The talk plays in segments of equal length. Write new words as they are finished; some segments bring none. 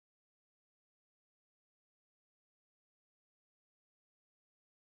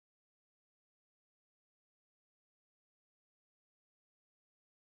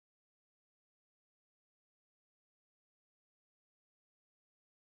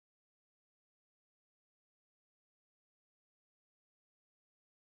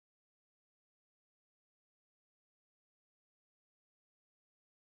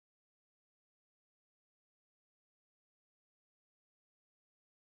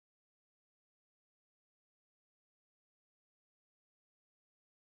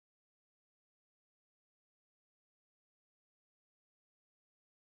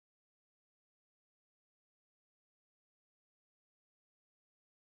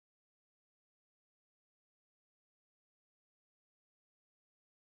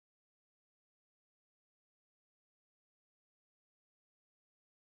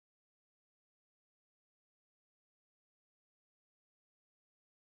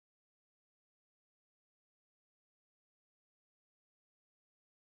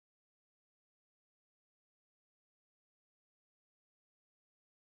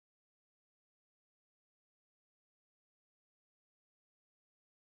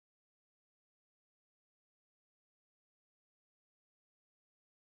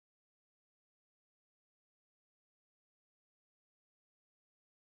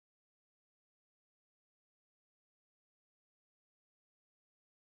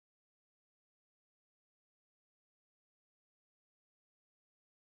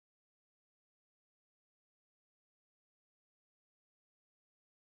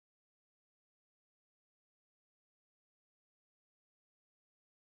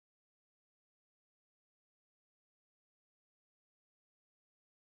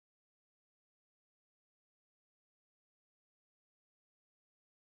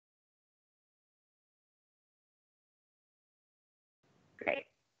Great.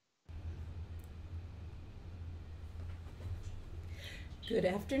 Good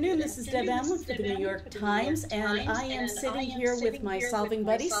afternoon. This is Deb Amlen for the New York Times, and I am sitting here with my solving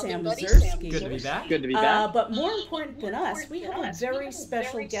buddy, Sam Ezersky. Good to be back. Good to be back. But more important than us, we have a very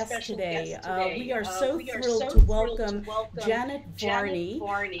special guest today. We are so thrilled to welcome Janet Varney,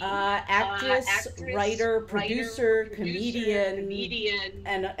 actress, writer, producer, comedian,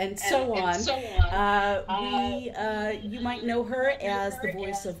 and so on. You might know her as the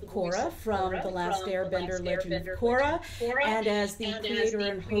voice of Korra from The Last Airbender Legend of Korra, and as the creator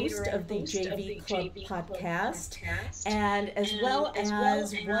and host of the JV Club podcast, and as well as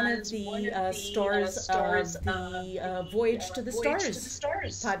one of the stars of the Voyage to the Stars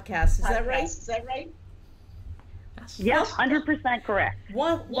podcast. Is that right? Yes, 100% correct.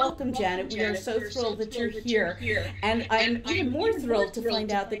 Welcome, Janet. We are so thrilled that you're here. And I'm even more thrilled to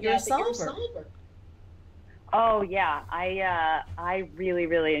find out that you're a solver. Oh, yeah. I really,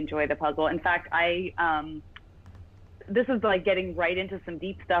 really enjoy the puzzle. In fact, this is like getting right into some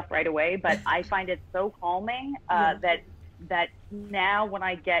deep stuff right away, but I find it so calming that now when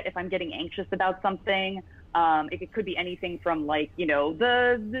if I'm getting anxious about something, it could be anything from like,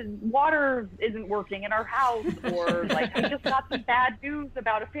 the water isn't working in our house, or like I just got some bad news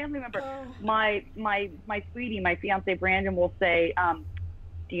about a family member. My sweetie, my fiance Brandon will say,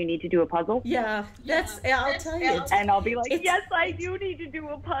 do you need to do a puzzle? Yeah, I'll tell you. And I'll be like, yes, I do need to do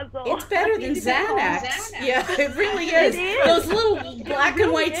a puzzle. It's better than Xanax. Yeah, it really is. Those little black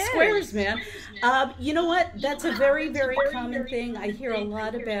and white squares, man. You know what? That's a very, very common thing. I hear a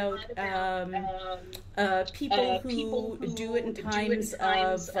lot about people who do it in times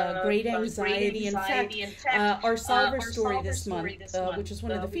of great anxiety. In fact, our Solver story this month, which is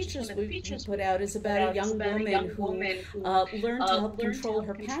one of the features we put out, is about a young woman who learned to help control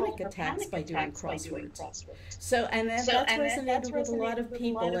her panic attacks by doing crosswords. So, and that's resonated with a lot of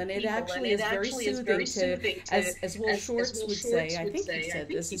people, and it actually is very soothing to, as Will Shortz would say, I think he said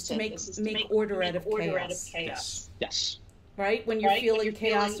this, is to make order out of chaos. Yes. Right? When you're feeling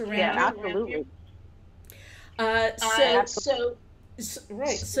chaos around you. Yeah, absolutely.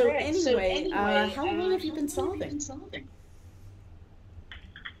 So anyway, how long have you been solving?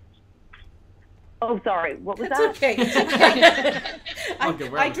 Oh, sorry. What was That's that? Okay. I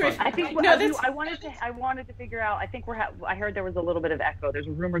think I wanted to figure out. I think I heard there was a little bit of echo. There's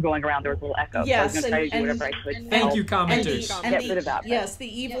a rumor going around. There was a little echo. Yes, so I was going to try to do whatever I could. Thank you, commenters. Get rid of that. Yes, the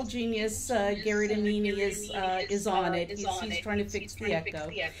evil genius Gary Danini is on it. He's trying to fix the echo.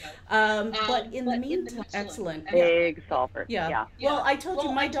 But in the meantime, excellent. Big solver. Yeah. Well, I told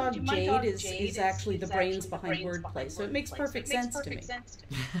you my dog Jade is actually the brains behind wordplay, so it makes perfect sense to me.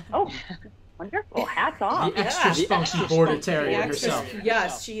 Oh. Wonderful. Hats off. The extra spunky border terrier herself.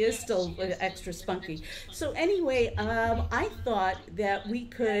 Yes, she is still extra spunky. So anyway, I thought that we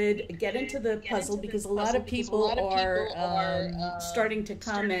could get into the puzzle because a lot of people are starting to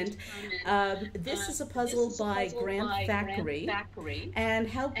comment. This is a puzzle by Grant Thackeray. And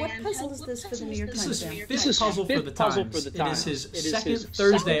what puzzle is this for the New York Times? This is Puzzle for the Times. It is his second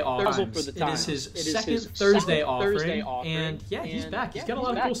Thursday offering. It is his second Thursday offering. And yeah, he's back. He's got a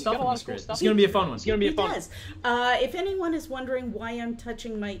lot of cool stuff in the script. It's going to be a fun one. It's going to be a fun one. If anyone is wondering why I'm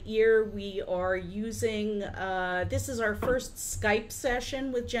touching my ear, we are using, this is our first Skype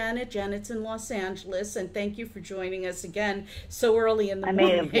session with Janet. Janet's in Los Angeles, and thank you for joining us again so early in the morning. I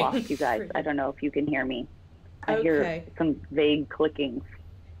may have lost you guys. I don't know if you can hear me. I hear some vague clickings.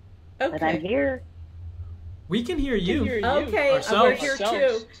 Okay. But I'm here. We can hear you. Okay, we're here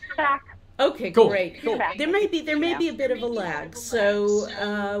too. Back. Okay, cool. Great. Cool. There may be a bit of a lag. So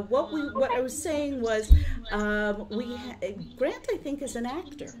what I was saying was Grant, I think, is an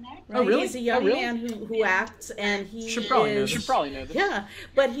actor. Right? Oh, really? He's a young man who acts, and he should probably know this. Yeah,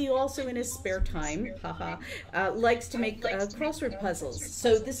 but he also in his spare time, likes to make crossword puzzles.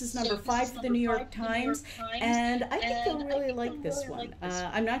 So this is number 5 for the New York Times, and I think you'll really like this one.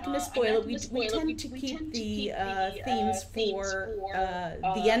 I'm not going to spoil it. We tend to keep the themes for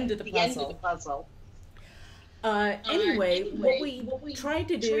the end of the puzzle. Anyway, what we try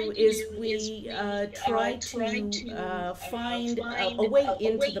to do is we try to find a way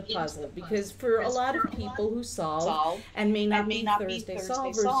into the puzzle, because for a lot of people who solve and may not be Thursday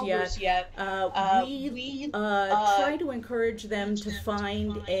solvers yet, we try to encourage them to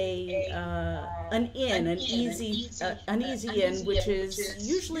find an easy in, which is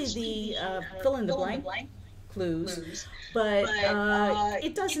usually the fill in the blank clues, but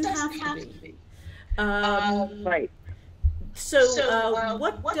it doesn't have to be. Right. So,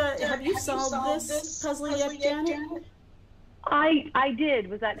 have you solved this puzzle yet, Janet? I did.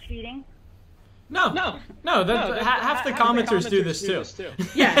 Was that cheating? No. Half the commenters do this too.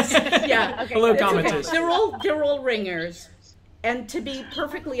 Yes. Yeah. Okay, hello, commenters. Okay. They're all ringers. And to be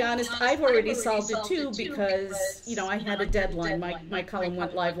perfectly honest, I've already solved it too because, you know, I had a deadline. My column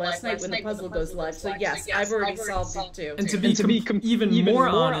went live last night when the puzzle goes live. So yes, I've already solved it too. And to be even more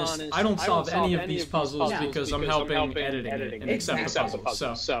honest, I don't solve any of these puzzles because I'm helping editing it and accept the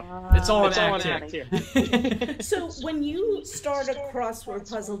puzzle. So it's all an act here. So when you start a crossword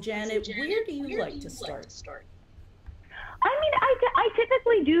puzzle, Janet, where do you like to start? I mean, I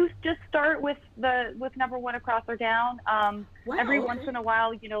typically do just start with number one across or down. Every once in a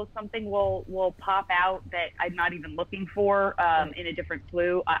while, you know, something will pop out that I'm not even looking for in a different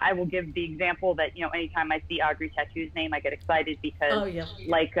clue. I will give the example that, you know, anytime I see Audrey Tattoo's name, I get excited because,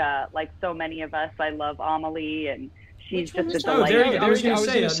 like so many of us, I love Amelie, and she's just a delight. Oh, there you go. I was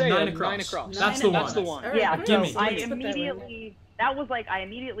going to say 9 across. That's the one. Right, yeah, so I immediately... That was like, I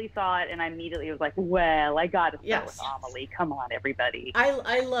immediately saw it, and I immediately was like, well, I got to start with Amelie. Come on, everybody.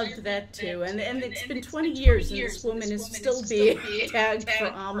 I loved that, too. And it's been 20 years, and this woman is still being tagged for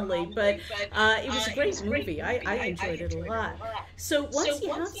Amelie. But it was a great movie. I enjoyed it a lot. So once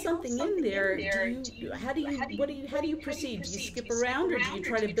you have something in there, how do you proceed? Do you skip around, or do you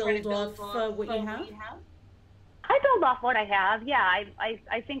try to build off what you have? I build off what I have. Yeah,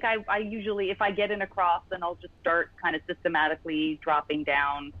 I think I usually, if I get in a cross, then I'll just start kind of systematically dropping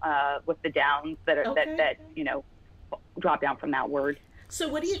down with the downs that you know, drop down from that word. So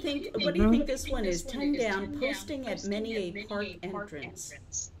what do you think? What do you think this one is? 10 down, posting at many a park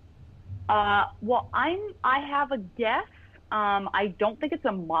entrance. Well, I have a guess. I don't think it's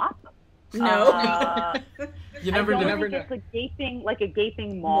a mop. No. You never know. It's a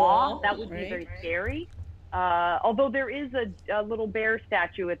gaping maw. That would be very scary. Although there is a little bear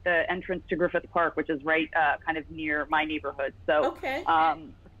statue at the entrance to Griffith Park, which is right kind of near my neighborhood. So,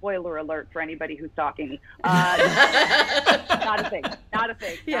 spoiler alert for anybody who's stalking me. Not a thing.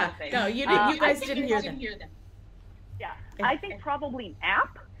 Yeah. No, you guys didn't hear them. Yeah. I think probably an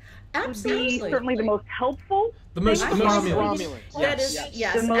app. Absolutely. Would be certainly the most helpful. The most cromulent. That is,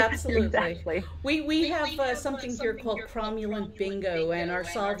 yes, absolutely. Exactly. We have something here called cromulent bingo, and our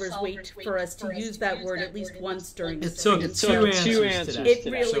solvers wait for us to use that word at least once during the session. It took two answers today.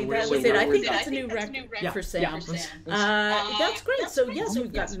 It really, that was it. I think that's a new record for Sam. That's great. So yes,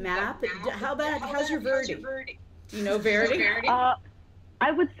 we've got map. How's your Verdi? Do you know Verdi? I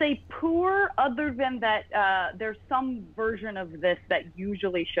would say poor, other than that there's some version of this that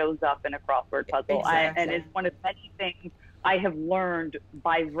usually shows up in a crossword puzzle. Exactly. And is one of many things I have learned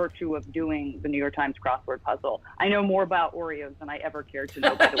by virtue of doing the New York Times crossword puzzle. I know more about Oreos than I ever cared to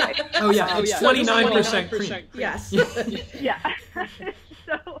know, by the way. Oh, yeah. It's 29% cream. Yes. Yeah.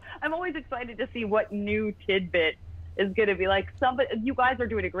 So I'm always excited to see what new tidbit is going to be like. You guys are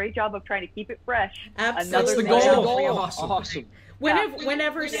doing a great job of trying to keep it fresh. Absolutely. That's the goal. Awesome.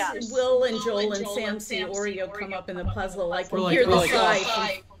 Whenever Will and Joel and Sam see Oreo come up in the puzzle, like we hear the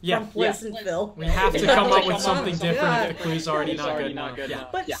sigh from Pleasantville. We have to come up with something different if the clue's already not good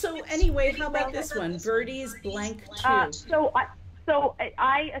enough. But so anyway, how about this one? Verdi's blank 2. So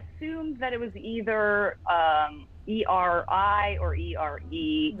I assumed that it was either ERI or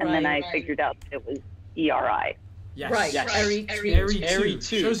ERE, and then I figured out it was ERI. Yes. Right. Yes. Airy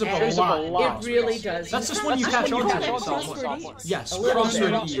 2. Shows up a lot. It really does. That's just when you catch on to it. Yes.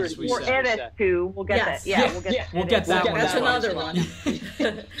 Crossword or Eris 2. We'll get that. Yeah, we'll get that one. That's another one.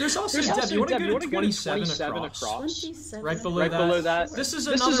 There's also, Deb, you want to go to 27 across? 27. Right below that. This is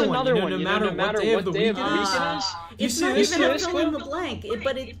another one. No matter what day of the week it is. It's not even a fill in the blank.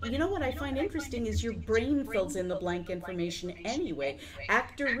 But you know what I find interesting is your brain fills in the blank information anyway.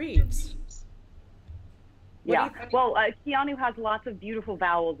 Actor reads. Yeah, well, Keanu has lots of beautiful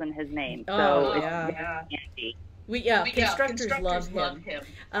vowels in his name, so it's handy. Constructors love him.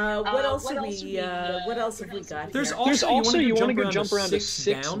 What else have we got? There's also you want to go jump around to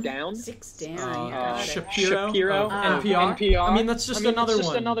 6 down. 6 down. Shapiro, NPR. I mean, that's just another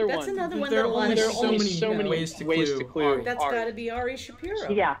one. That's another one. There are so many ways to clue. That's got to be Ari Shapiro.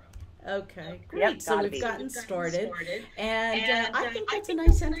 Yeah. Okay, great. So we've gotten started, and I think that's a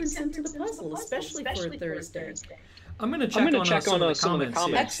nice entrance into the puzzle, especially for a Thursday. I'm going to check on some of the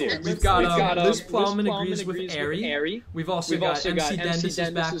comments here. We've got Liz Plowman agrees with Ari. We've also got MC Dendis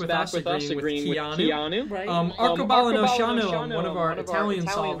is back with us, agreeing with Keanu. Arco Balanociano, one of our Italian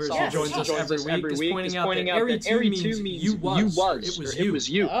solvers who joins us every week, is pointing out that Ari 2 means you was. It was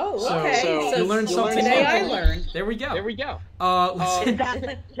you. Oh, okay. So you learned something. Today I learned. There we go. Is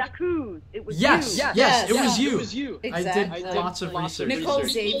that Jacques? It was yes, you. Yes, it was you. It was you. Exactly. I did lots of research. Nicole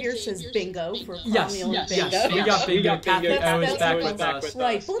Xavier says bingo for Yes, Cromwell yes, bingo. we got bingo. Kathy O is back with us.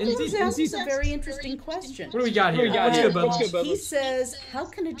 Right. Both of those asks a very interesting question. What do we got here? What's good, Bubba? He says, how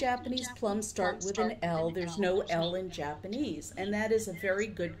can a Japanese plum start with an L? There's no L in Japanese. And that is a very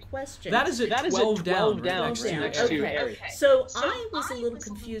good question. That is at 12 down. Okay. So I was a little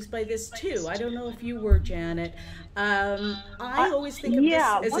confused by this too. I don't know if you were, Janet. I always think of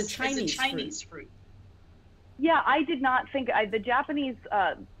this as a Chinese fruit. Yeah, I did not think the Japanese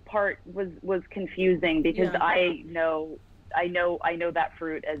part was confusing because I know that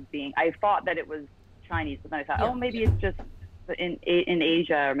fruit as being. I thought that it was Chinese, but then I thought, maybe it's just in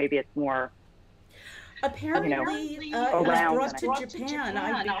Asia, or maybe it's more. Apparently, it was brought to Japan.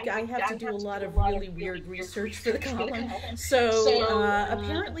 I have to do a lot of really weird research for the column. So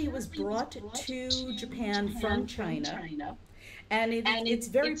apparently it was brought to Japan from China. And it's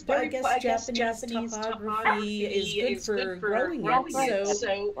very, I guess Japanese topography is good for growing it.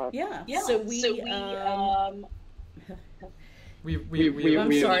 So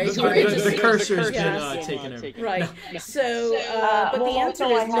I'm sorry. The cursor's been taken over. Right. No. So, but the answer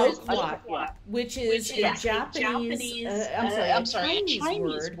is loquat, which is a Japanese, a Chinese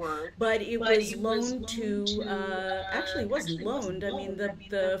word, but it was loaned to, actually it wasn't loaned. I mean,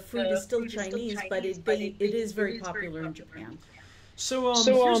 the fruit is still Chinese, but it is very popular in Japan. So,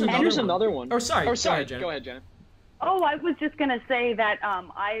 here's another one. Oh, sorry. Go ahead, Janet. Oh, I was just going to say that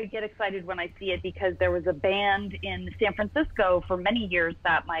I get excited when I see it because there was a band in San Francisco for many years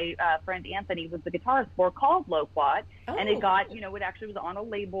that my friend Anthony was the guitarist for called Loquat. And it got, it actually was on a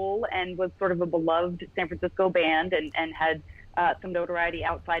label and was sort of a beloved San Francisco band and had some notoriety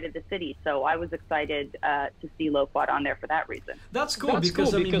outside of the city. So I was excited to see Loquat on there for that reason. That's cool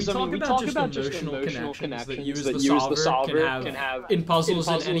because we talk about just emotional connections that you as the solver can have in puzzles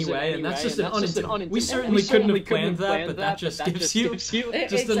in any way, and that's just an unintended. We certainly couldn't have planned that, but that just gives you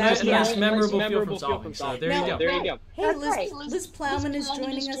just a nice memorable feel from solving. So there you go. Hey, Liz Plowman is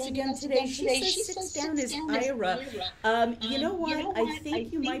joining us again today. She says sits down is Ira. You know what? I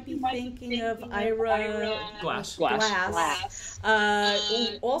think you might be thinking of Ira Glass.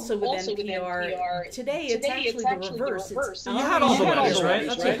 Also with NPR. Today it's actually the reverse. You had all the letters, right?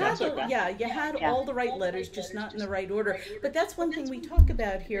 You had all the right letters, just not in the right order. But that's one thing we talk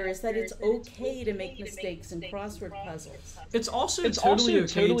about here is that it's okay to make mistakes in crossword puzzles. It's also totally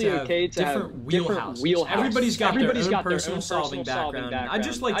okay to have different wheelhouses. Everybody's got their own personal solving background. I'd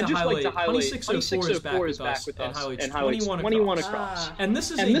just like to highlight 2604 is back with us and highlights 21 across. And this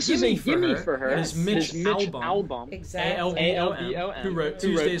is a gimme for her. It is Mitch Albom. Exactly. Albom, who wrote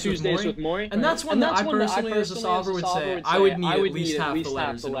Tuesdays with Maury. And that's one that I personally, as a solver, would say I would need at least half the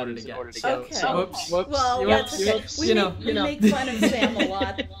letters in order to get. Whoops. Well, that's okay. We make fun of Sam a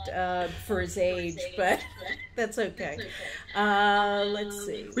lot for his age, but that's okay. Let's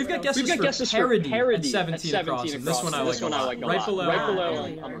see. We've got guesses for parody at 17 across, and this one I like a lot. Right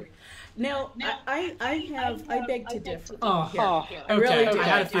below. Now, I beg to differ. Okay. I really do. I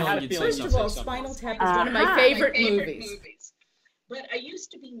had a feeling you'd say something. First of all, Spinal Tap is one of my favorite movies. But I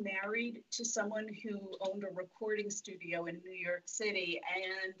used to be married to someone who owned a recording studio in New York City,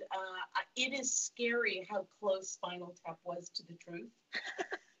 and it is scary how close Spinal Tap was to the truth.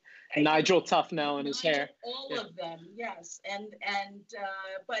 Nigel Tufnell in his hair. All of them, yes.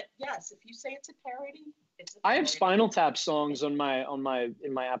 But yes, if you say it's a parody, it's a parody. I have Spinal Tap songs in my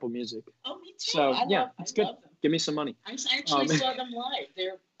Apple Music. Oh, me too. So it's good. Give me some money. I actually saw them live.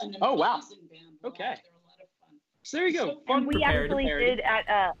 They're an amazing band. Okay. They're a lot of fun. So there you go. And we actually did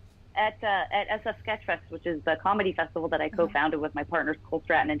at SF Sketchfest, which is the comedy festival that I co-founded with my partners Cole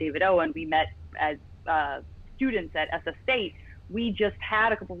Stratton and David Owen. We met as students at SF State. We just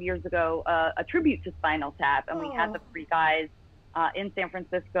had a couple of years ago a tribute to Spinal Tap, and we had the three guys in San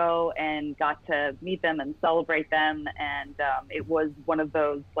Francisco and got to meet them and celebrate them. And it was one of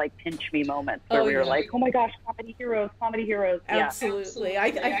those like pinch me moments where we were like, oh my gosh, comedy heroes. Absolutely.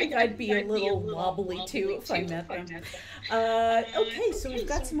 I think I'd be a little wobbly too if I met them. Okay, so we've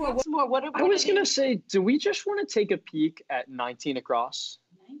got some more. I was going to say, do we just want to take a peek at 19 across?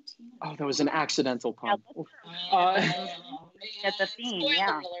 Oh, that was an accidental pun. At the theme,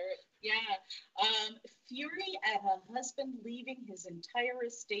 alert. Fury at a husband leaving his entire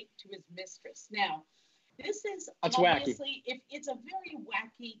estate to his mistress. Now, this is obviously, if it's a very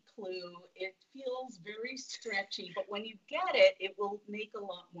wacky clue, it feels very stretchy, but when you get it, it will make a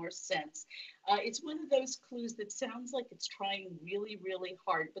lot more sense. It's one of those clues that sounds like it's trying really, really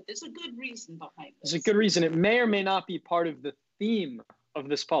hard, but there's a good reason behind this. There's a good reason. It may or may not be part of the theme of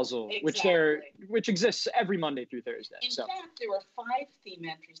this puzzle, which exists every Monday through Thursday. In fact, there were 5 theme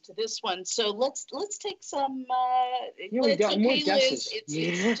entries to this one. So let's take some. We got more guesses. Like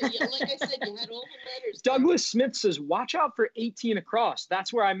I said, you had all the letters. Douglas Smith says, "Watch out for 18 across."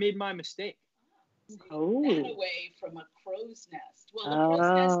 That's where I made my mistake. Oh. That away from a crow's nest. Well, a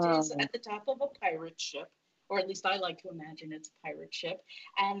crow's nest is at the top of a pirate ship, or at least I like to imagine it's a pirate ship.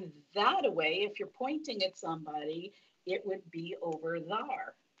 And that away, if you're pointing at somebody, it would be over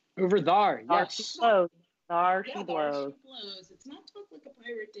thar. Over thar, yes. She blows. Thar she blows. It's not Talk Like a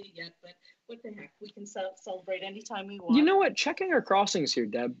Pirate Day yet, but what the heck? We can celebrate anytime we want. You know what? Checking our crossings here,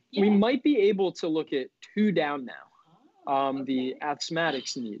 Deb, we might be able to look at 2 down now. Okay. The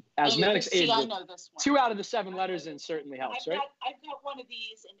asthmatics need. Asthmatics aid. I know this one. 2 out of the 7 letters in certainly helps, right? I've got one of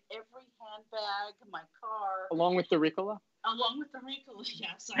these in every handbag, my car. Along with the Ricola? Along with the Ricola,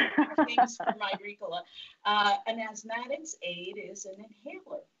 yes. I'm famous for my Ricola. An asthmatics aid is an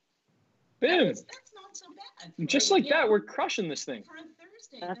inhaler. Boom. That's not so bad. Just like that, we're crushing this thing. For a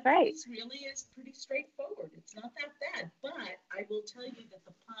Thursday, that's right. This really is pretty straightforward. It's not that bad. But I will tell you that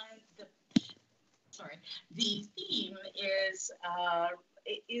the theme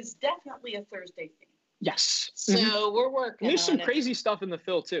is definitely a Thursday theme. Yes. So we're working. There's some crazy stuff in the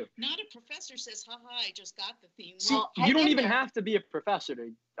fill too. Not a professor says, "Haha, I just got the theme." See, you don't even have to be a professor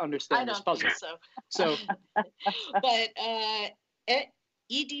to understand this puzzle. I don't think so. But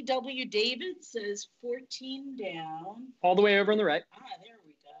EDW David says 14 down. All the way over on the right. There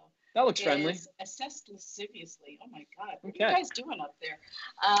we go. That looks friendly. Assessed lasciviously. Oh my God. What are you guys doing up there?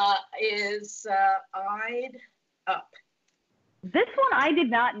 Is eyed up. This one I did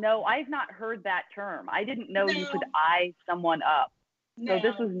not know. I've not heard that term. I didn't know you could eye someone up. So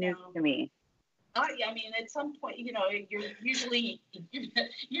this was new to me. I mean, at some point, you're usually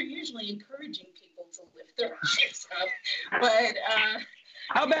encouraging people to lift their eyes up. But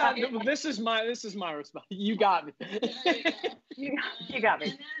how about this is my response. You got me. You got me.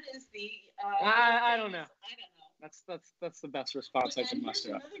 And that is the. I don't know. I don't know. That's the best response I can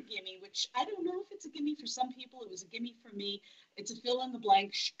muster up. Another gimme, which I don't know if it's a gimme for some people. It was a gimme for me. It's a fill in the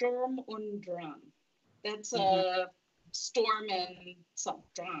blank. Sturm und Drang. That's a storm and some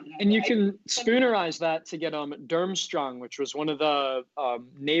drang. And you can spoonerize that to get Durmstrang, which was one of the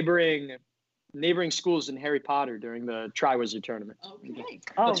neighboring schools in Harry Potter during the Triwizard Tournament. Okay.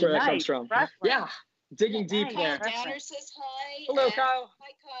 That's where that comes from. Yeah. Digging deep there. Downer says hi. Hello, Kyle.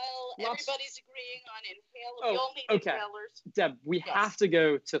 Hi, Kyle. Everybody's agreeing on inhaler. We all need inhalers. Deb, we have to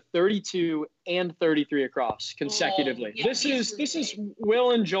go to 32 and 33 across consecutively. This is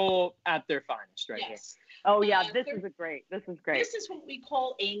Will and Joel at their finest right here. Oh yeah, this is great. This is what we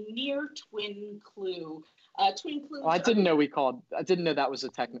call a near twin clue. Twin clues. Oh, I didn't know that was a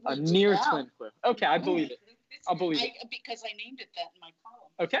near twin clue. Okay, I believe it. I'll believe it. Because I named it that in my column.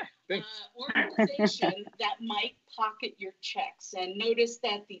 Okay, thanks. Organization that might pocket your checks. And notice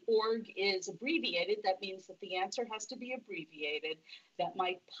that the org is abbreviated. That means that the answer has to be abbreviated. That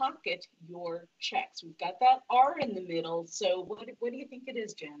might pocket your checks. We've got that R in the middle. So what do you think it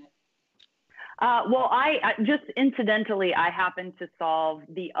is, Janet? Well, I just incidentally, I happened to solve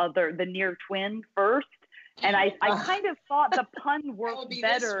the near twin first. And I kind of thought the pun worked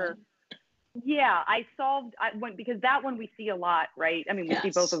better. Yeah, I because that one we see a lot, right? I mean, we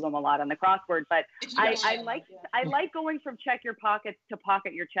see both of them a lot on the crossword, but I like going from check your pockets to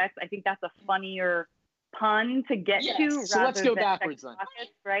pocket your checks. I think that's a funnier pun to get to. So let's go backwards then.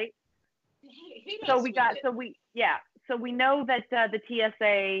 Pockets, right? So we know that the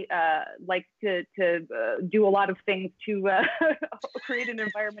TSA likes to do a lot of things to create an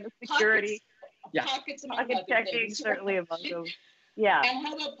environment of security. Pockets among pocket checking, things. certainly among them. Yeah. And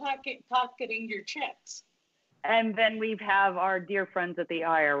how about pocketing your checks? And then we have our dear friends at the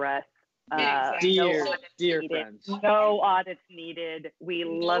IRS. Dear friends. No audits needed. We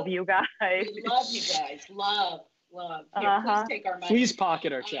love you guys. We love you guys. Love. Here, please take our money. Please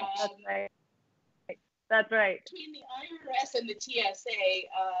pocket our checks. That's right. That's right. Between the IRS and the TSA,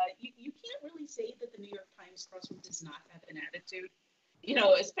 you can't really say that the New York Times crossword does not have an attitude.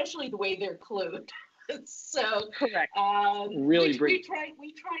 Especially the way they're clued. So correct. Really we try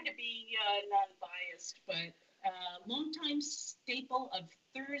to be non-biased, but longtime staple of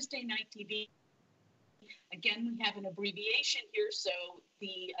Thursday night TV. Again, we have an abbreviation here, so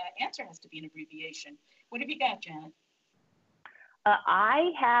the answer has to be an abbreviation. What have you got, Janet?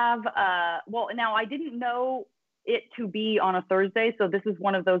 I have now I didn't know it to be on a Thursday, so this is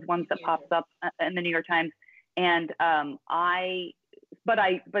one of those ones that pops up in the New York Times, and I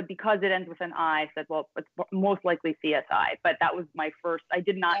but because it ends with an I, I said, well, it's most likely CSI. But that was my first. I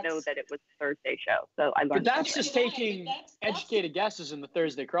did not know that it was a Thursday show, so I learned. But that's just taking educated guesses in the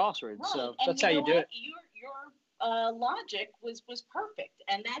Thursday crossword. Right. So that's how you do it. Your logic was perfect,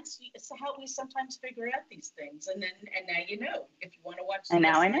 and that's how we sometimes figure out these things. And now you know if you want to watch. And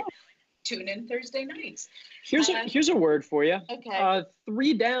now I know. Tune in Thursday nights. Here's a word for you. Okay.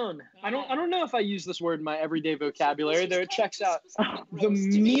 3 down. I don't know if I use this word in my everyday vocabulary. There it checks out the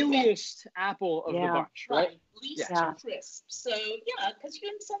mealiest apple of the bunch, right? Least crisp. So because you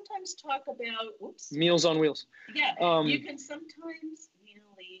can sometimes talk about meals on wheels. Yeah. You can sometimes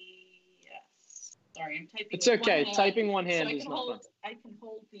Sorry, I'm typing. It's okay. Typing one hand is not fun. I can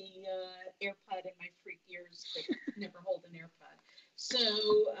hold the AirPod in my freak ears, but never hold an AirPod. So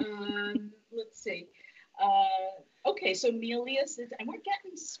let's see. Okay, so Melius is, and we're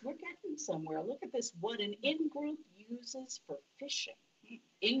getting somewhere. Look at this. What an in-group uses for fishing.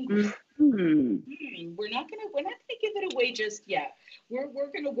 In-group. We're not gonna give it away just yet.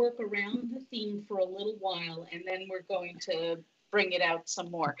 We're gonna work around the theme for a little while, and then we're going to bring it out some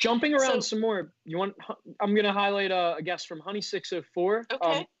more. Jumping around some more. I'm gonna highlight a guest from Honey 604.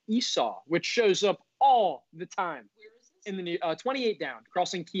 Okay. Esau, which shows up all the time. Where is this? In the 28 down,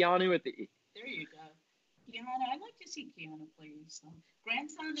 crossing Keanu at the E. There you go. Keanu, I'd like to see Keanu play Esau.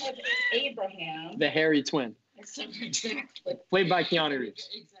 Grandson of Abraham. The hairy twin. So exactly. Played by Keanu Reeves.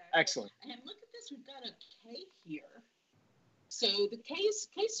 Exactly. Excellent. And look at this, we've got a K here. So the K is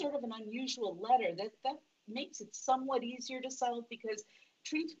sort of an unusual letter. That makes it somewhat easier to solve because,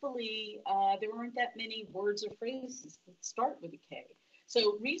 truthfully, there aren't that many words or phrases that start with a K.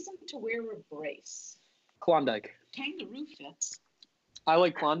 So reason to wear a brace. Klondike. Kangaroo fits. I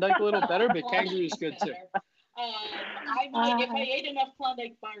like Klondike a little better, but kangaroo is good too. If I ate enough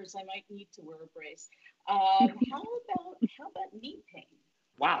Klondike bars, I might need to wear a brace. How about knee pain?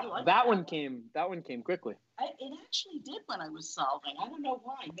 Wow, that one came quickly. It actually did when I was solving. I don't know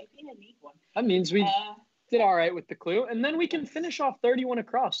why. Maybe I need one. That means we did all right with the clue, and then we can finish off 31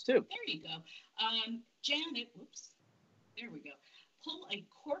 across too. There you go. Janet, there we go. Pull a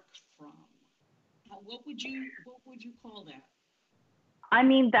cork from. What would you call that? I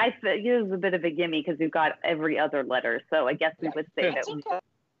mean, it is a bit of a gimme because we've got every other letter, so I guess we would say that we would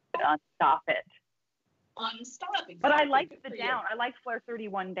unstop it. Unstop. Exactly. But I liked the down. I liked where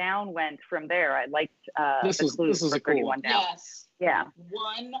 31 down went from there. I liked this is a cool 31 one. down. Yes. Yeah.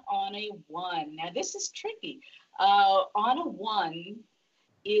 1 on a 1. Now this is tricky. On a 1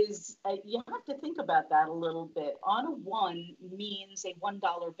 is you have to think about that a little bit. On a 1 means a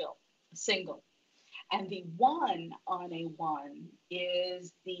 $1 bill, a single. And the 1 on a 1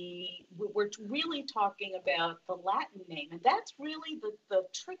 is we're really talking about the Latin name. And that's really the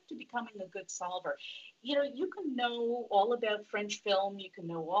trick to becoming a good solver. You know, you can know all about French film. You can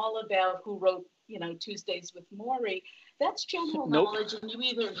know all about who wrote, Tuesdays with Morrie. That's general knowledge. And you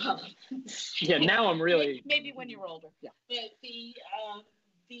either, yeah, now I'm really. Maybe when you're older. Yeah. But the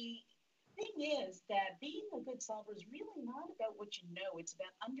thing is that being a good solver is really not about what you know. It's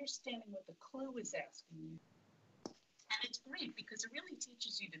about understanding what the clue is asking you. And it's great because it really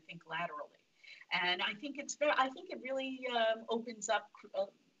teaches you to think laterally. And I think it really opens up a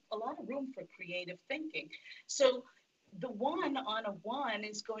lot of room for creative thinking. So the 1 on a 1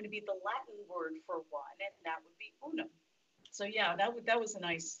 is going to be the Latin word for 1, and that would be unum. So yeah, that was a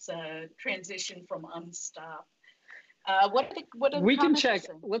nice transition from unstop. We can check.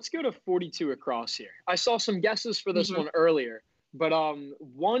 Let's go to 42 across here. I saw some guesses for this one earlier, but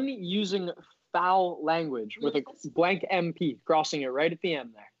one using foul language with a blank MP crossing it right at the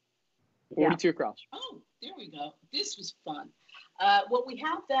end there. 42 across. Oh, there we go. This was fun. We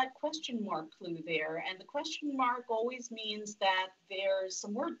have that question mark clue there, and the question mark always means that there's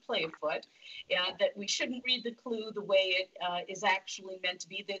some wordplay afoot, that we shouldn't read the clue the way it is actually meant to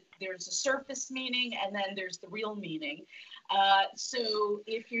be, that there's a surface meaning and then there's the real meaning. So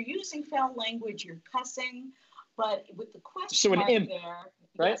if you're using foul language, you're cussing, but with the question mark imp, there,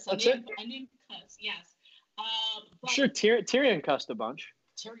 right? Yes, That's it? An imp cuss, yes. I'm sure Tyrion cussed a bunch.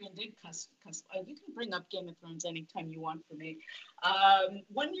 Tyrion did cuss. You can bring up Game of Thrones anytime you want for me.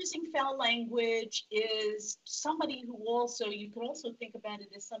 One using foul language is somebody who you could also think about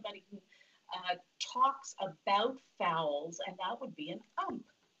it as somebody who talks about fouls, and that would be an ump.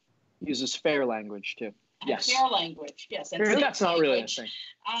 Uses fair language too. Yes. Fair language, yes. But that's not really a thing.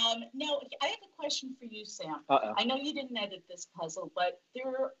 Now, I have a question for you, Sam. Uh-oh. I know you didn't edit this puzzle, but there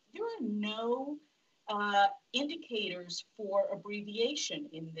are no indicators for abbreviation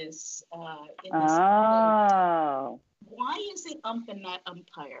in this. Oh. Why is it ump and not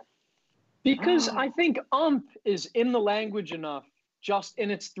umpire? Because I think ump is in the language enough just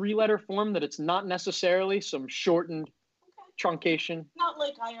in its 3-letter form, that it's not necessarily some shortened truncation. Not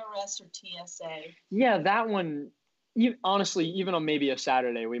like IRS or TSA. Yeah, that one, honestly, even on maybe a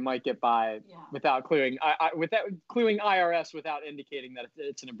Saturday, we might get by without cluing IRS without indicating that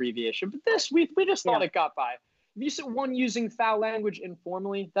it's an abbreviation. But this, we just thought it got by. If you said one using foul language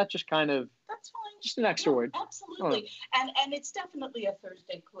informally, that just kind of, that's fine. Just an extra word. Absolutely. And it's definitely a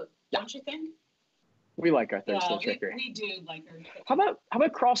Thursday clue, don't you think? We like our Thursday trickery. We do like our Thursday. How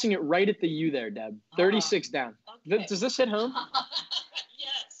about crossing it right at the U there, Deb? 36 down. Okay. Does this hit home?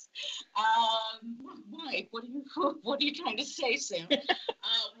 Yes. Mike, what are you trying to say, Sam?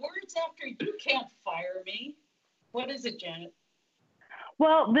 Words after you can't fire me. What is it, Janet?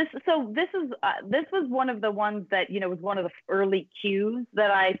 Well, this was one of the ones that, was one of the early cues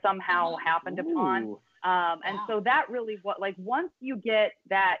that I somehow happened upon. And so that really once you get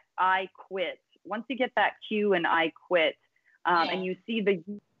that I quit, once you get that cue and I quit, and you see the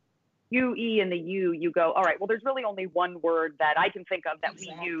UE and the U, you go, all right, well, there's really only one word that I can think of that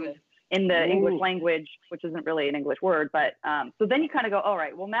we use in the English language, which isn't really an English word, but so then you kind of go, all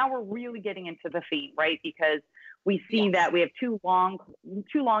right, well, now we're really getting into the theme, right? Because we see that we have two long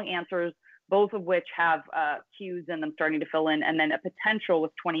answers, both of which have cues in them starting to fill in, and then a potential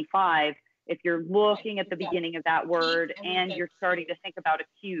with 25 if you're looking at the beginning of that word and you're starting to think about a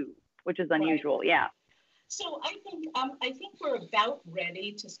cue, which is unusual. Yeah. So I think we're about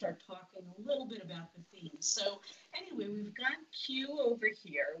ready to start talking a little bit about the theme. So anyway, we've got Q over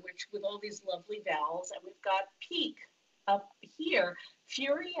here, which with all these lovely vowels, and we've got peak up here.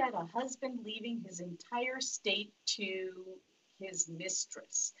 Fury at a husband leaving his entire state to his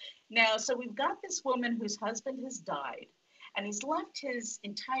mistress. Now, so we've got this woman whose husband has died, and he's left his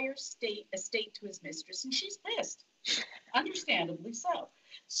entire estate to his mistress, and she's pissed, understandably so.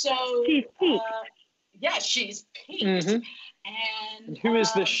 So, she's peaked. Yes, she's peaked. And who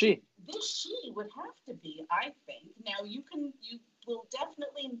is this she? This she would have to be, I think. Now, you will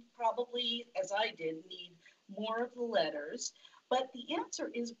definitely, probably, as I did, need more of the letters, but the answer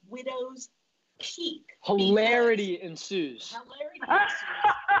is widow's peak. Hilarity ensues. Hilarity ensues.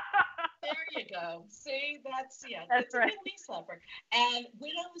 There you go. See, that's right. A knee slapper. And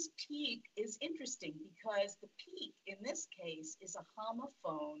widow's peak is interesting because the peak in this case is a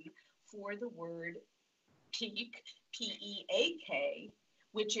homophone for the word peak, P-E-A-K,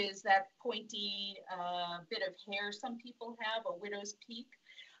 which is that pointy bit of hair some people have, a widow's peak.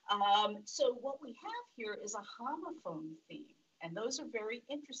 So what we have here is a homophone theme, and those are very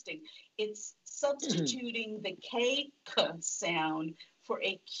interesting. It's substituting the K-k sound for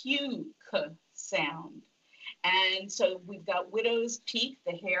a Q-k sound. And so we've got widow's peak,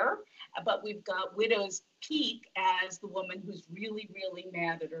 the hair, but we've got widow's peak as the woman who's really, really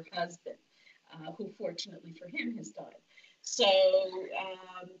mad at her husband, who fortunately for him has died. So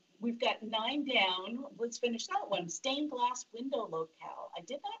we've got 9 down. Let's finish that one. Stained glass window locale. I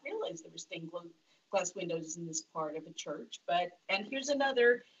did not realize there were stained glass windows in this part of a church. And here's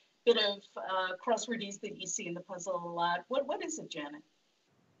another bit of crosswordese that you see in the puzzle a lot. What is it, Janet?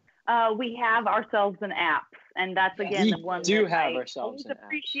 We have ourselves an apps, and that's again the one do that have I ourselves always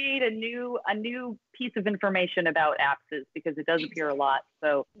appreciate a new piece of information about apps because it does appear a lot.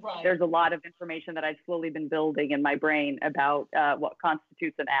 So there's a lot of information that I've slowly been building in my brain about what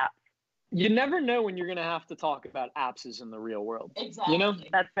constitutes an app. You never know when you're going to have to talk about appses in the real world. Exactly. You know?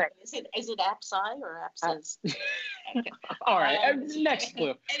 That's right. Is it appsi or appses? All right. Next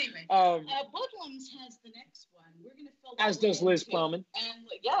clue. Anyway, Woodlands has the next one. We're going to fill that as does Liz Plowman. And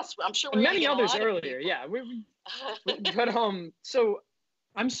yes, I'm sure and many others earlier. Yeah. But so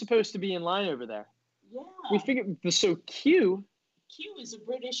I'm supposed to be in line over there. Yeah. We figured so Q is a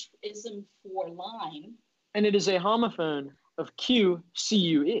Britishism for line. And it is a homophone of Q,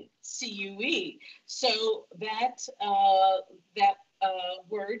 C-U-E. C-U-E. So that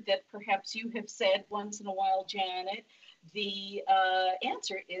word that perhaps you have said once in a while, Janet, the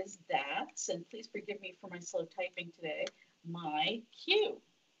answer is that's, and please forgive me for my slow typing today, my Q.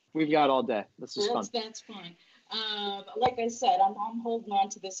 We've got all day. This is fun. That's fine. Like I said, I'm holding on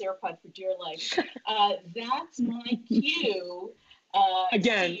to this AirPod for dear life. That's my Q.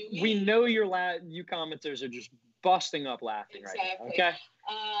 Again, C-U-E. we know you commenters are just busting up laughing right now. Okay.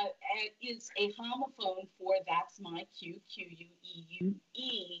 Is a homophone for that's my Q,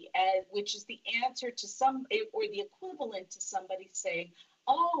 Q-U-E-U-E, which is the answer to or the equivalent to somebody saying,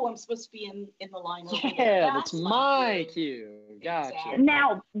 oh, I'm supposed to be in the line over there. Yeah, that's my Q. Gotcha. Exactly.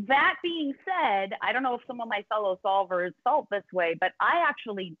 Now, that being said, I don't know if some of my fellow solvers felt this way, but I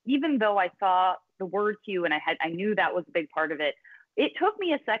actually, even though I saw the word Q and I knew that was a big part of it, it took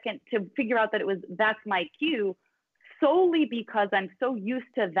me a second to figure out that that's my Q solely because I'm so used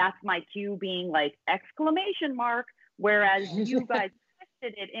to that's my cue being like exclamation mark, whereas you guys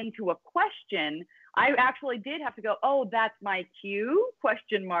twisted it into a question. I actually did have to go, oh, that's my cue,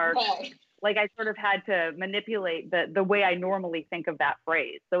 question mark. Right. Like I sort of had to manipulate the way I normally think of that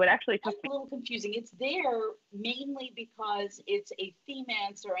phrase. So it actually took me a little confusing. It's there mainly because it's a theme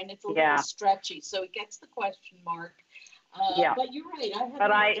answer and it's a little stretchy. So it gets the question mark. But you're right.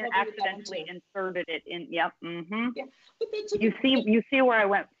 I accidentally inserted it in. Yep. Mm-hmm. Yeah, but that's you see where I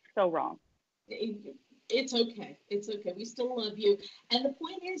went so wrong. It's okay. It's okay. We still love you. And the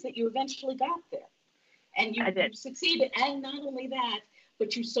point is that you eventually got there, and you succeeded. And not only that,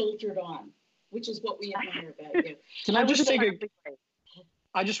 but you soldiered on, which is what we admire about you. Can I just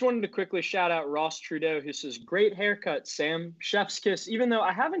I just wanted to quickly shout out Ross Trudeau, who says, "Great haircut, Sam. Chef's kiss." Even though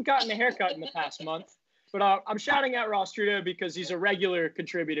I haven't gotten a haircut in the past month. But I'm shouting out Ross Trudeau because he's a regular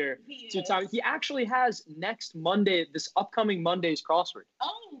contributor to time. He actually has next Monday, this upcoming Monday's crossword.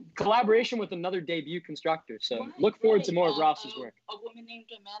 Oh, collaboration with another debut constructor. So look forward to more of Ross's work. A woman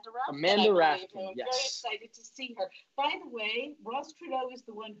named Amanda Raffin. Amanda Raffin, I'm very excited to see her. By the way, Ross Trudeau is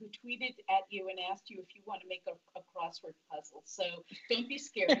the one who tweeted at you and asked you if you want to make a crossword puzzle. So don't be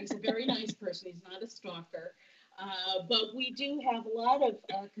scared. He's a very nice person. He's not a stalker. But we do have a lot of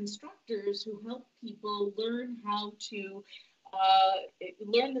constructors who help people learn how to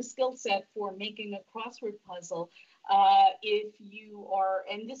learn the skill set for making a crossword puzzle. If you are,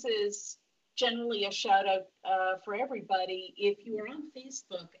 and this is generally a shout out for everybody, if you are on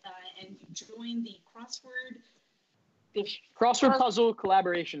Facebook and you join the Crossword Puzzle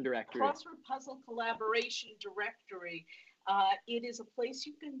Collaboration Directory. Crossword Puzzle Collaboration Directory. It is a place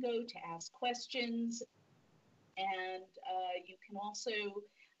you can go to ask questions. And you can also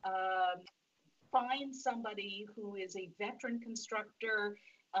find somebody who is a veteran constructor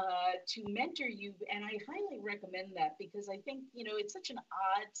to mentor you. And I highly recommend that because I think, it's such an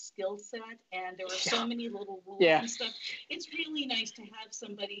odd skill set and there are so many little rules and stuff. It's really nice to have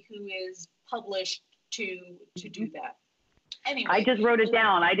somebody who is published to do that. Anyway, I just wrote it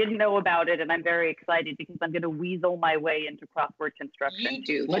down. I didn't know about it, and I'm very excited because I'm going to weasel my way into crossword construction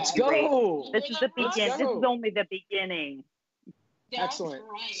too. Let's go. This is the beginning. This is only the beginning. That's excellent.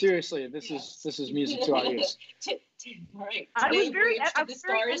 Right. Seriously, this is music to our ears. Right. I was very envious.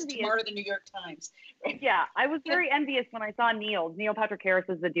 Tomorrow, the New York Times. Right? Yeah, I was very envious when I saw Neil. Neil Patrick Harris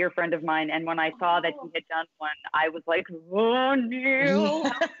is a dear friend of mine, and when I saw that he had done one, I was like, "Oh, Neil!"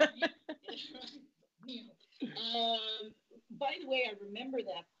 By the way, I remember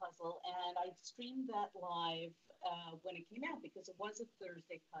that puzzle, and I streamed that live when it came out because it was a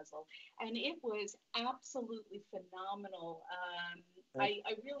Thursday puzzle, and it was absolutely phenomenal. I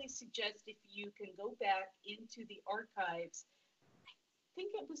really suggest if you can go back into the archives. I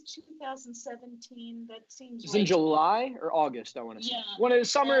think it was 2017. That seems. It was in July or August, I want to say. Yeah. When it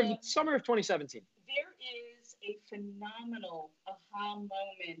was summer of 2017. There is a phenomenal aha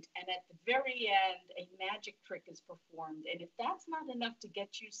moment, and at the very end, a magic trick is performed. And if that's not enough to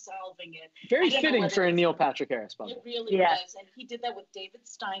get you solving it, very fitting for a Neil Patrick Harris puzzle. It really was, and he did that with David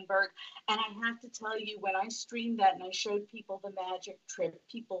Steinberg. And I have to tell you, when I streamed that and I showed people the magic trick,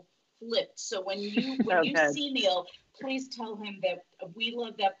 people flipped. So when you see Neil, please tell him that we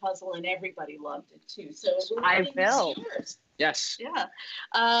love that puzzle and everybody loved it too. So I will. Yes. Yeah.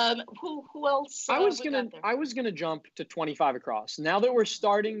 Who else? I was gonna jump to 25 across. Now that we're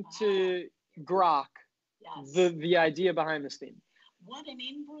starting to grok the idea behind this theme. What an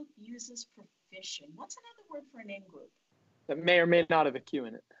in-group uses proficient. What's another word for an in-group? That may or may not have a Q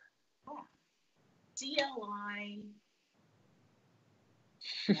in it. Oh. CLI.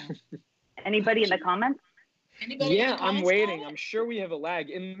 Yeah. Anybody in the comments? I'm waiting. I'm sure we have a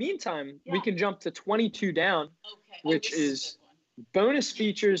lag. In the meantime, we can jump to 22 down, which is bonus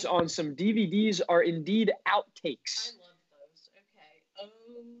features on some DVDs are indeed outtakes. I love those.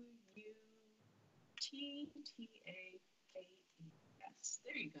 Okay. OUTTAKES.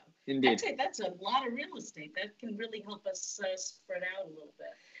 There you go. Indeed. That's a lot of real estate. That can really help us spread out a little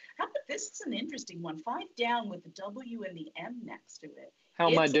bit. How about this? Is an interesting one. 5 down with the W and the M next to it. How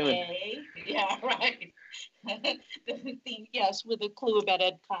am I doing? Yeah, right. The theme, yes, with a clue about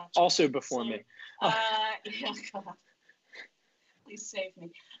Ed Koch. Also before me. Yeah, God. Please save me.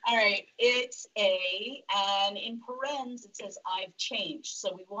 All right, it's A, and in parens it says I've changed.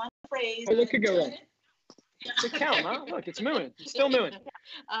 So we want a phrase. Oh, that could go wrong. It's a count, huh? Look, it's mooing. It's still mooing.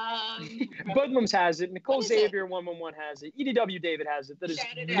 Budlums has it. Nicole Xavier 111 has it. EDW David has it. That is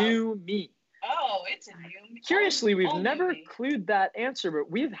new me. Oh, it's a new. Curiously, we've never clued that answer, but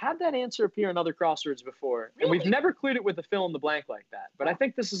we've had that answer appear in other crosswords before. Really? And we've never clued it with a fill in the blank like that. But I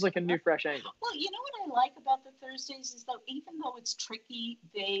think this is like a new, fresh angle. Well, you know what I like about the Thursdays is that even though it's tricky,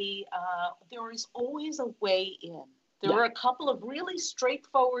 there is always a way in. There are a couple of really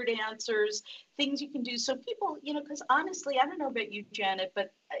straightforward answers, things you can do. So people, because honestly, I don't know about you, Janet,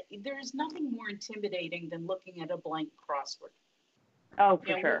 but there is nothing more intimidating than looking at a blank crossword. Oh,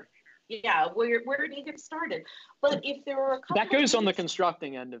 for sure. Yeah, where do you get started? But if there are a couple that goes on the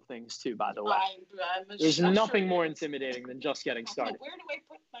constructing end of things too, by the way. There's nothing more intimidating than just getting started. Where do I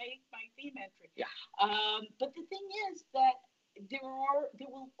put my theme entry? Yeah. But the thing is that there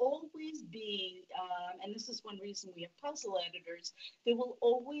will always be, and this is one reason we have puzzle editors, there will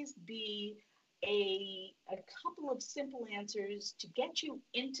always be a couple of simple answers to get you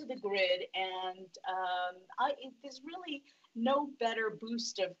into the grid, and there's really no better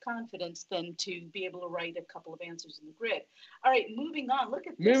boost of confidence than to be able to write a couple of answers in the grid. All right, moving on. Look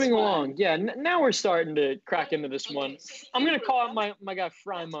at this Moving one. along. Yeah, now we're starting to crack into this one. So I'm going to call out my guy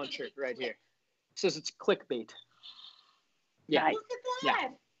Fry Munchert right here. It says it's clickbait. Yeah. Look at that. Yeah.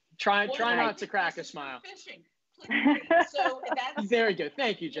 Try not to crack a smile. Fishing. So that's very good.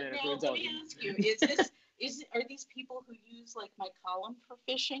 Thank you, Janet. Now, let me ask you: are these people who use like my column for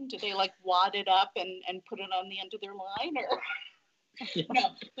fishing? Do they like wad it up and put it on the end of their line, or? Yeah. No,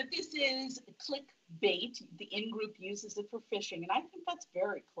 but this is clickbait. The in-group uses it for fishing, and I think that's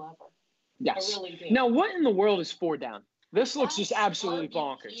very clever. Yes. I really do. Now, what in the world is 4 down? This looks just absolutely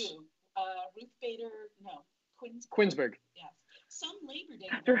bonkers. Ruth Bader, no, Quinsburg. Yes. Some Labor Day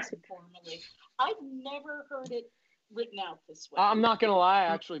events informally. I've never heard it written out this way. I'm not going to lie. I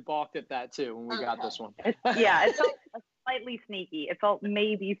actually balked at that, too, when we got this one. It felt slightly sneaky. It felt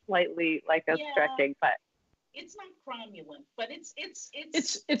maybe slightly like a stretching, but. It's not cromulent, but it's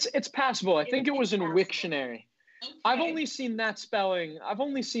passable. I think it was in Wiktionary. Okay. I've only seen that spelling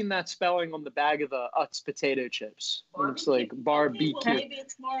on the bag of the Utz potato chips. It's like barbecue. Okay, well, maybe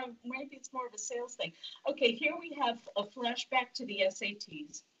it's more of a sales thing. Okay, here we have a flashback to the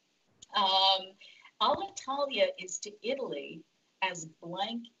SATs. Alitalia is to Italy as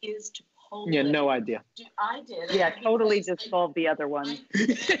blank is to Poland. Yeah, no idea. I did. Yeah, totally just solved the other one. I'm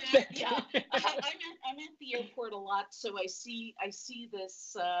at the airport a lot, so I see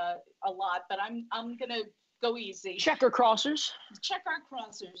this a lot. But I'm gonna go easy. Check our crossers. Check our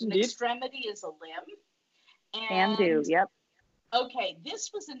crossers. Indeed. An extremity is a limb. Can do. Yep. Okay,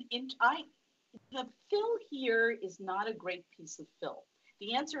 this was the fill here is not a great piece of fill.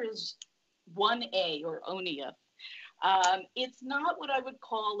 The answer is 1A or Onia. It's not what I would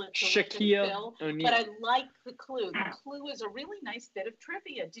call a Shakia fill, O'Neal. but I like the clue. The clue is a really nice bit of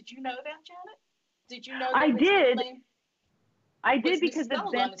trivia. Did you know that, Janet? Did you know that? I did because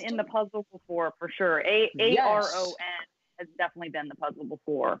it's been in the puzzle before, for sure. ARON has definitely been the puzzle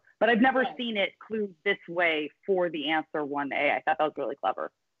before, but I've never seen it clued this way for the answer 1A. I thought that was really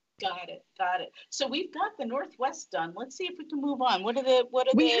clever. Got it. So we've got the Northwest done. Let's see if we can move on.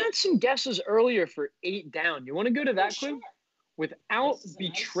 We had some guesses earlier for 8 down. You want to go to that clue? Sure. Without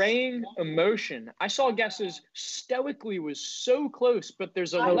betraying emotion. I saw guesses stoically was so close, but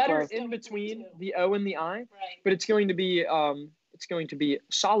there's a letter in between the O and the I. Right. But it's going to be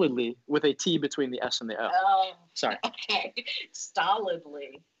solidly with a T between the S and the O. Oh, sorry. Okay,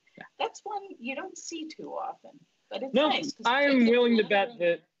 solidly. Yeah. That's one you don't see too often, but it's nice. I am willing to bet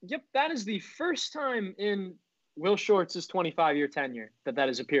that. Yep, that is the first time in Will Shortz's 25-year tenure that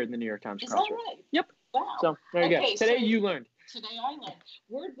has appeared in the New York Times. Is that right? Yep. Wow. So there you go. Today you learned. Today I learned.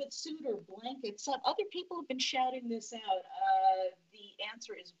 Word with suit or blanket. Some other people have been shouting this out. The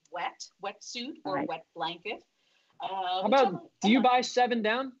answer is wetsuit or wet blanket. How about, do you buy 7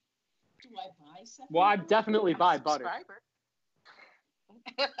 down? Do I buy 7 Well, I definitely buy butter.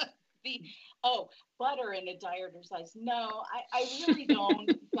 Butter in a diameter size. No, I really don't.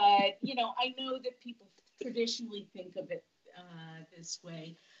 But, I know that people traditionally think of it this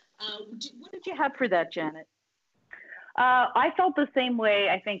way. What did you have for that, Janet? I felt the same way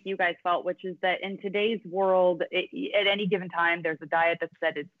I think you guys felt, which is that in today's world, at any given time, there's a diet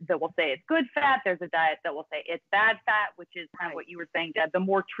that will say it's good fat. There's a diet that will say it's bad fat, which is kind of what you were saying, Deb. The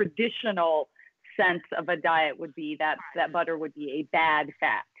more traditional sense of a diet would be that butter would be a bad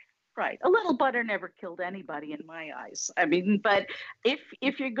fat. Right. A little butter never killed anybody in my eyes. I mean, but if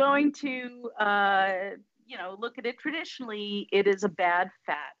you're going to, look at it traditionally, it is a bad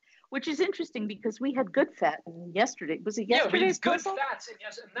fat. Which is interesting because we had good fat yesterday. Was it yesterday? Yeah, we had good fats, and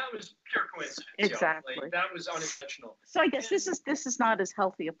that was pure coincidence. Exactly. That was unintentional. So I guess this is not as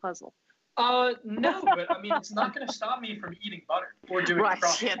healthy a puzzle. No, but I mean, it's not going to stop me from eating butter or doing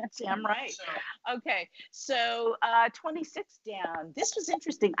crosswords. Yeah, damn right. So. Okay, so 26 down. This was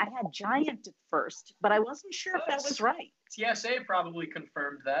interesting. I had giant at first, but I wasn't sure if that was right. TSA probably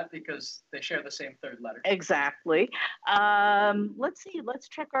confirmed that because they share the same third letter. Exactly. Let's see. Let's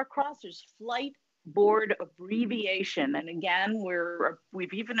check our crossers. Flight board abbreviation, and again,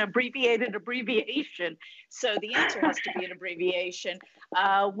 we've even abbreviated abbreviation, so the answer has to be an abbreviation.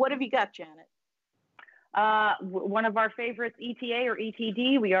 What have you got, Janet? One of our favorites, ETA or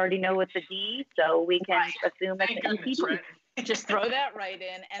ETD. We already know it's a D, so we can assume it's an ETD. Right. Just throw that right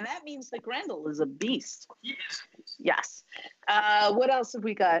in, and that means that Grendel is a beast. He is. Yes. What else have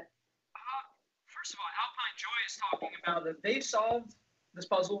we got? First of all, Alpine Joy is talking about that they solved this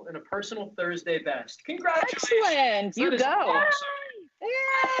puzzle in a personal Thursday best. Congratulations! Excellent! You go! Awesome. Yay!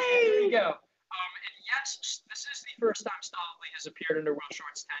 There you go. And yes, this is the first time Stolidly has appeared under Will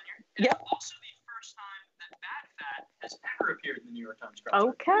Short's tenure. And it's also the first time that Bad Fat has ever appeared in the New York Times Crossword.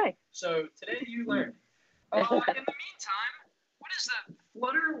 Okay. So today you learned. In the meantime, what is that?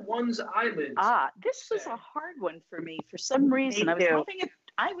 Flutter one's eyelids. This was a hard one for me for some reason.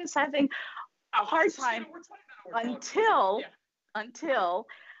 I was having a hard time until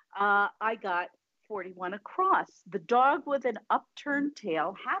I got 41 across. The dog with an upturned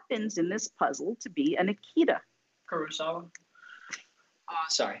tail happens in this puzzle to be an Akita. Kurosawa.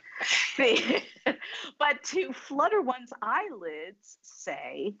 Sorry. But to flutter one's eyelids,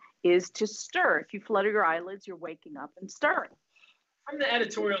 say, is to stir. If you flutter your eyelids, you're waking up and stirring. From the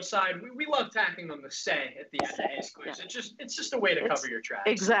editorial side, we love tacking on the say at the end of these clues. It's just a way to cover your tracks.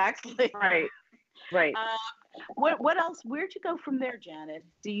 Exactly. Right. What else? Where'd you go from there, Janet?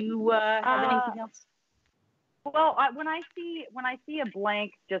 Do you have anything else? Well, when I see a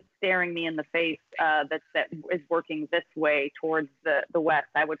blank just staring me in the face that is working this way towards the west,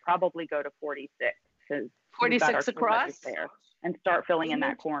 I would probably go to 46 because 46 across there and start filling in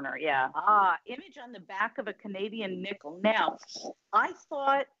that corner. Yeah. Image on the back of a Canadian nickel. Now, I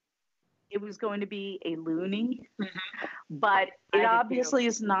thought it was going to be a loonie, but it obviously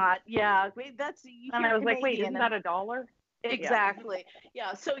is not. Yeah, that's. And I was like, wait, isn't that $1? Exactly.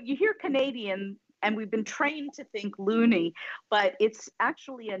 Yeah. So you hear Canadian, and we've been trained to think loonie, but it's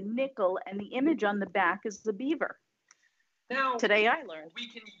actually a nickel, and the image on the back is the beaver. Now, today I learned we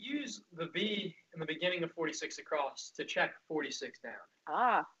can use the B in the beginning of 46 across to check 46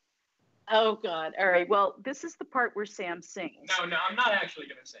 down. Oh, God. All right. Well, this is the part where Sam sings. No, I'm not actually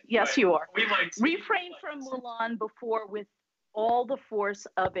going to sing. Yes, you are. We like refrain from Mulan before with all the force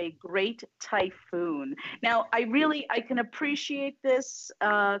of a great typhoon. Now, I can appreciate this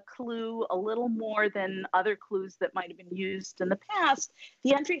clue a little more than other clues that might have been used in the past.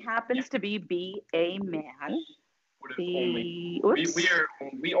 The entry happens to be a man. We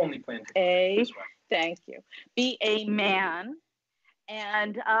only plan to thank you. Be a man.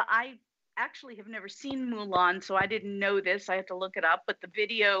 And I actually have never seen Mulan, so I didn't know this. I had to look it up. But the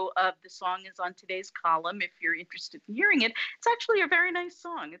video of the song is on today's column if you're interested in hearing it. It's actually a very nice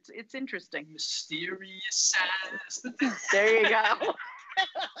song. It's interesting. Mysterious as the There you go.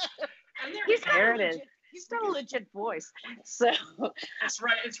 There it is. He's got a legit voice. So it's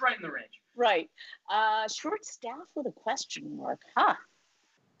right. It's right in the range. Right. Short staff with a question mark. Huh.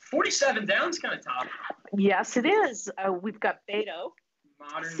 47 down's kind of top. Yes, it is. We've got Beto.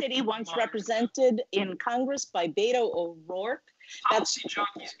 City once represented in Congress by Beto O'Rourke. Policy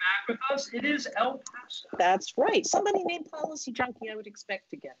Junkie's back with us. It is El Paso. That's right. Somebody named Policy Junkie I would expect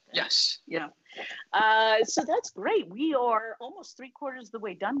to get that. Yes. Yeah. So that's great. We are almost 3/4 of the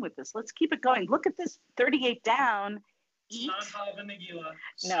way done with this. Let's keep it going. Look at this. 38 down. Eat.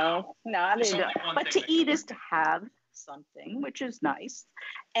 No, but to eat is to have something, which is nice.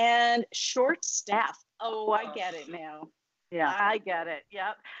 And short staff. Oh, I get it now. Yeah, I get it.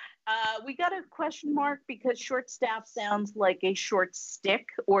 Yep. We got a question mark because short staff sounds like a short stick,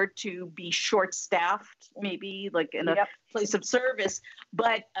 or to be short staffed, maybe like in a place of service.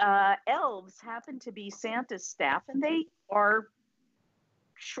 But elves happen to be Santa's staff, and they are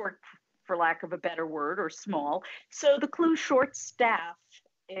short, for lack of a better word, or small. So the clue short staff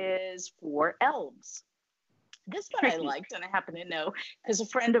is for elves. This one I liked, and I happen to know because a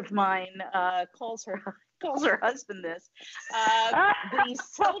friend of mine calls her husband this. The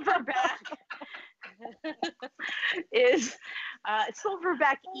silverback is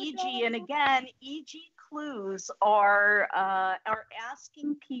silverback EG, and again, EG clues are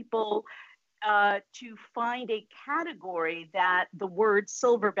asking people to find a category that the word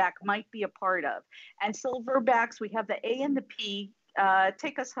silverback might be a part of. And silverbacks, we have the A and the P.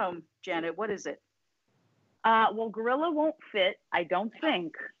 Take us home, Janet. What is it? Well, gorilla won't fit, I don't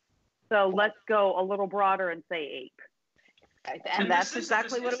think. So let's go a little broader and say ape. And that's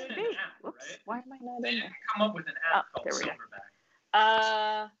exactly what it would be. Whoops, right? why am I not They in didn't there? come up with an app called there we go.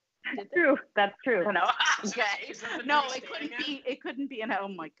 Silverback. That's true. That's true. No, Is okay. that the No, new it couldn't dating be. It couldn't be an. Oh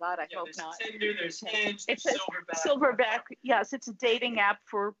my God, I hope there's not. Tinder, there's Hinge, there's It's a Silverback. Yes, it's a dating app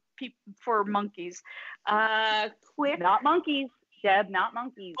for monkeys. Quick. Not monkeys, Deb. Not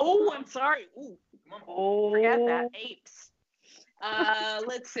monkeys. Oh, I'm sorry. Ooh, forget that. Oh, Apes.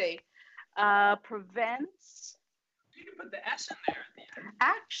 Let's see. Prevents. You can put the S in there at the end.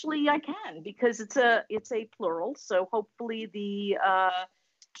 Actually, I can because it's a plural. So hopefully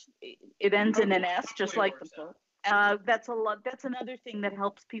it ends in an S, just like the plural. That's another thing that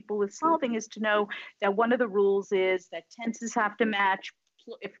helps people with solving is to know that one of the rules is that tenses have to match.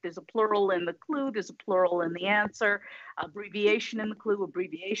 If there's a plural in the clue, there's a plural in the answer, abbreviation in the clue,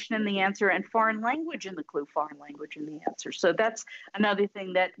 abbreviation in the answer, and foreign language in the clue, foreign language in the answer. So that's another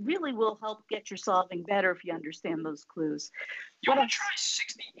thing that really will help get your solving better if you understand those clues. You want to try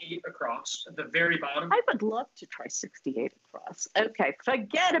 68 across at the very bottom? I would love to try 68 across. Okay,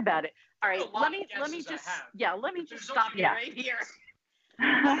 forget about it. All right, let me just stop you right here.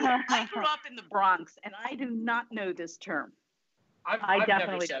 I grew up in the Bronx, and I do not know this term. I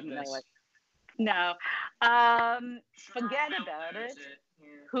definitely didn't know it. No. Forget about it.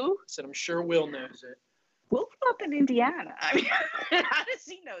 Yeah. Who? I said, I'm sure Will knows it. Will grew up in Indiana. I mean, how does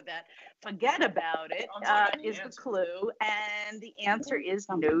he know that? Forget about it is the clue, and the answer is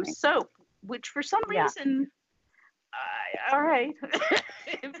no soap, which for some reason, all right.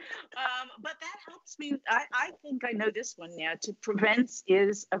 But that helps me. I think I know this one now. To prevents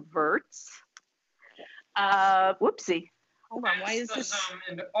is averts. Whoopsie. Hold on. Why is this?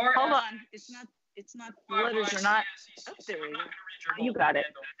 Hold on. It's not. The letters are not. Oh, there we go. You got it.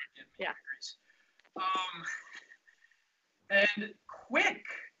 Yeah. And quick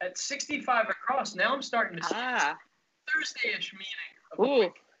at 65 across. Now I'm starting to see Thursday-ish meaning of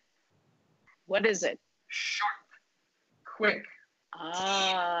quick. What is it? Sharp. Quick.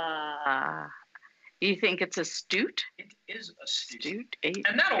 You think it's astute? It is astute. Astute. 8.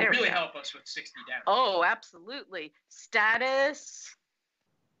 And that'll really help us with 60 down. Oh, absolutely. Status.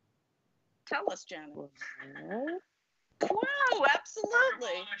 Tell us, Janet. Whoa,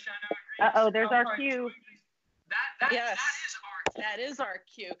 absolutely. There's our cue. That is our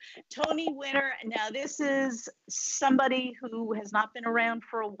cue. Tony winner. Now, this is somebody who has not been around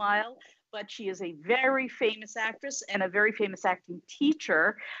for a while, but she is a very famous actress and a very famous acting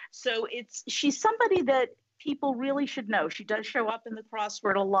teacher. So she's somebody that people really should know. She does show up in the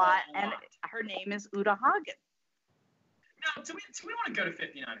crossword a lot, and her name is Uta Hagen. Now, do we want to go to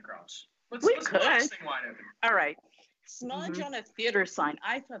 59 across? Let's could. Put this thing wide open. All right. Smudge on a theater sign.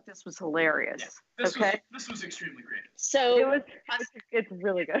 I thought this was hilarious. Yeah, this was extremely creative. So it's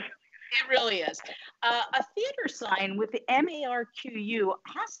really good. It really is. A theater sign with the MARQU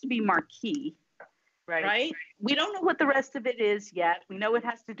has to be marquee, right? We don't know what the rest of it is yet. We know it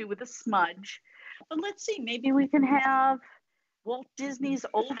has to do with a smudge. But let's see. Maybe we can have Walt Disney's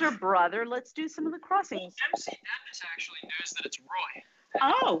older brother. Let's do some of the crossings. MC Dennis actually knows that it's Roy.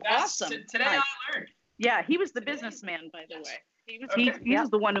 Oh, awesome. Today I learned. Yeah, he was the businessman, by the way. He was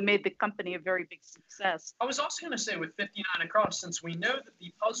the one who made the company a very big success. I was also going to say with 59 across, since we know that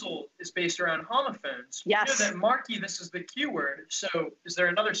the puzzle is based around homophones, yes. We know that marquee, this is the Q word. So is there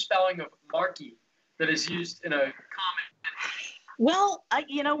another spelling of marquee that is used in a common? Well,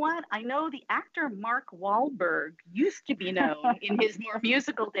 you know what? I know the actor Mark Wahlberg used to be known in his more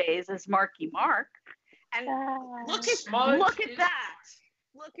musical days as Marky Mark. And look at that.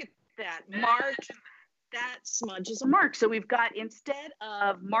 Look at that. Mark. That smudge is a mark. So we've got, instead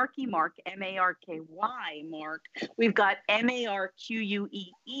of Marky Mark, M-A-R-K-Y Mark, we've got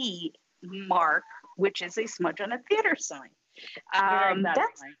M-A-R-Q-U-E-E Mark, which is a smudge on a theater sign. That's a lot.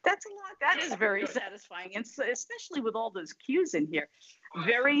 That is very satisfying, and so, especially with all those cues in here.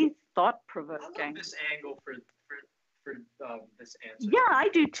 Very thought-provoking. I love this angle for this answer. Yeah, I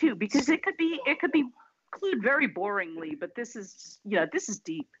do too, because it could be clued very boringly, but this is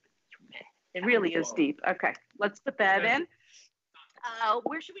deep. It really is deep. Okay, let's put that in.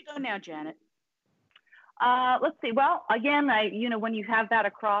 Where should we go now, Janet? Let's see. Well, again, when you have that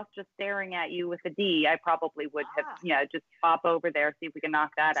across just staring at you with a D, I probably would have, just pop over there, see if we can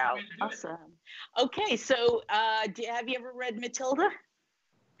knock that out. Awesome. Okay, so have you ever read Matilda?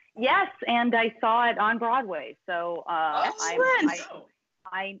 Yes, and I saw it on Broadway. So I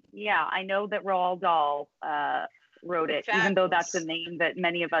know that Roald Dahl wrote it, even though that's a name that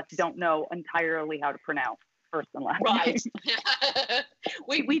many of us don't know entirely how to pronounce. first and last Right.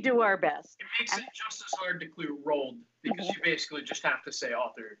 name. we do our best. It makes it just as hard to clue rolled because you basically just have to say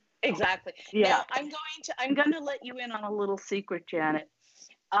author. Exactly. Yeah. Now I'm going to let you in on a little secret, Janet.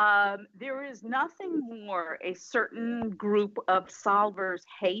 There is nothing more a certain group of solvers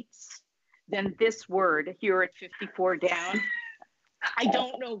hates than this word here at 54 down. I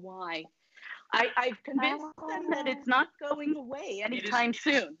don't know why. I've convinced them that it's not going away anytime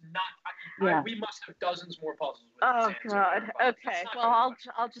soon. We must have dozens more puzzles. Oh God. Okay. Well,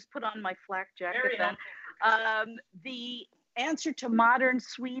 I'll just put on my flak jacket then. The answer to modern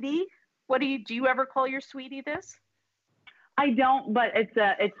sweetie. Do you ever call your sweetie this? I don't, but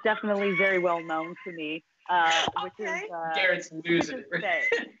it's definitely very well known to me. Which is Garrett's losing it. Bay.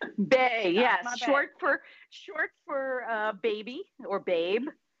 Bay, yes. Short for baby or babe.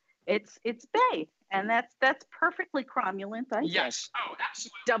 It's Bay, and that's perfectly cromulent, I think. Yes. Oh,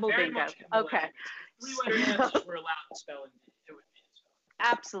 absolutely. Double very bingo. Much Okay. 3-letter answers were allowed in spelling. It would be in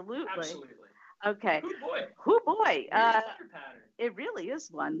spelling. Absolutely. Absolutely. Okay. Hoo boy. It really is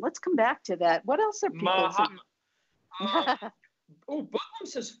one. Let's come back to that. What else are people saying? Budlam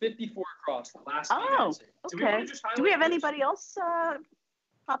says 54 across the last answer. Okay. Do we have anybody else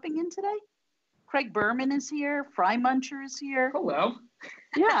popping in today? Craig Berman is here. Fry Muncher is here. Hello.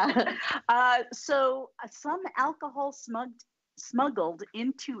 Yeah. So some alcohol smuggled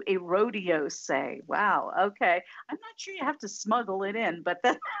into a rodeo, say. Wow. Okay. I'm not sure you have to smuggle it in, but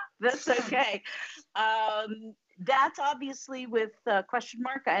that's okay. That's obviously with a question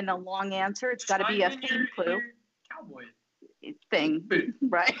mark and a long answer. It's got to be a theme clue. Cowboy thing,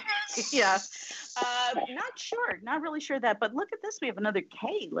 right? Yeah. Not really sure that, but look at this. We have another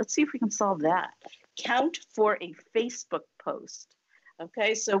K. Let's see if we can solve that. Count for a Facebook post.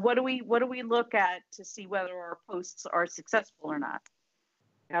 Okay, so what do we look at to see whether our posts are successful or not?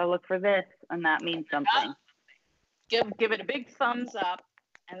 Gotta look for this, and that means something. Give it a big thumbs up,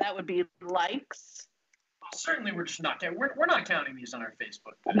 and that would be likes. Well, certainly, we're just not. We're not counting these on our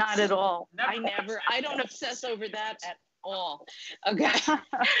Facebook posts. Not at all. I don't obsess over that at all. Okay.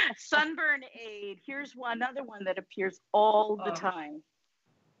 Sunburn aid. Here's another one that appears all the time.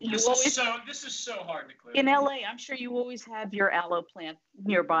 This is so hard to clear. In LA, I'm sure you always have your aloe plant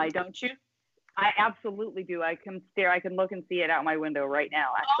nearby, don't you? I absolutely do. I can look and see it out my window right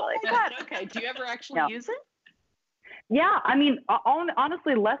now, actually. Oh my God. Okay. Do you ever actually use it? Yeah, I mean,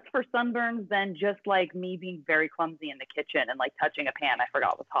 honestly, less for sunburns than just like me being very clumsy in the kitchen and like touching a pan I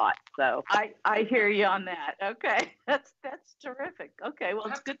forgot was hot. So I hear you on that. Okay, that's terrific. Okay, well,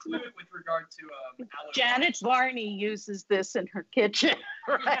 it's good to know. With regard to aloe. Janet Varney uses this in her kitchen,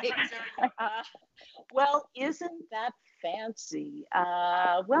 right? Well, isn't that fancy?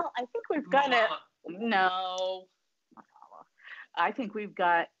 Well, I think we've got no. I think we've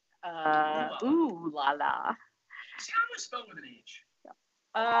got ooh la la. See, I'm going to spell with an H.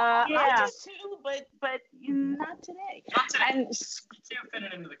 I do too, but not today. Not today. And you can't fit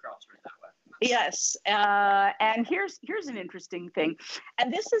it into the crossword that way. Yes, and here's an interesting thing,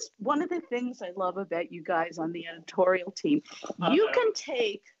 and this is one of the things I love about you guys on the editorial team. You can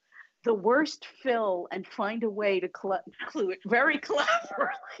take the worst fill and find a way to clue it very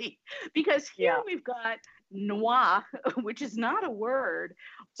cleverly, because here we've got noir, which is not a word,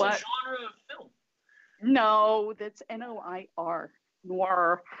 but it's a genre of film. No, that's Noir,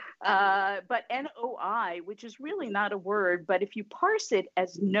 noir. But NOI, which is really not a word, but if you parse it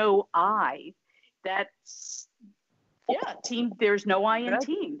as no I, that's, team, there's no I in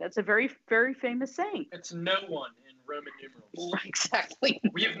team. That's a very, very famous saying. It's no one in Roman numerals. Right, exactly.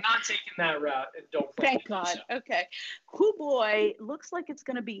 We have not taken that route. And don't Thank God. So. Okay. Hoo boy, looks like it's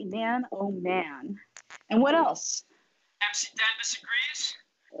going to be Nan Oh Man. And what else? MC Dan disagrees.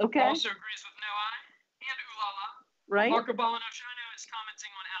 Okay. Also agrees with no I. And ooh la la. Right. Marco Bolinochino is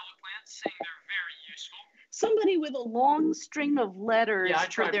commenting on aloe plants, saying they're very useful. Somebody with a long string of letters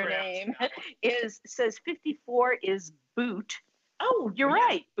for their name says 54 is boot. Oh, you're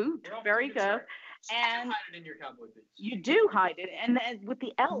right. Boot. Very good. So and you hide it in your cowboy boots. You do hide it. And then with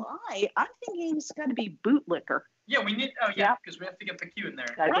the LI, I'm thinking it's got to be bootlicker. Yeah, we need. Oh, yeah, because we have to get the Q in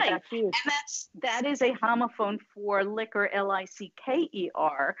there. Right, and that is a homophone for liquor,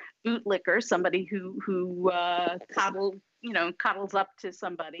 L-I-C-K-E-R, bootlicker, somebody who coddles up to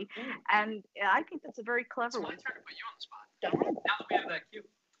somebody, and I think that's a very clever one. It's my turn to put you on the spot. Go ahead. Now that we have that Q.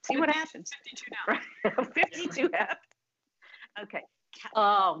 See what happens. 52 down. 52 down. Okay.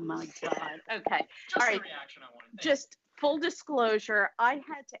 Oh my God. Okay. Just all right. The reaction I wanted. Just full disclosure, I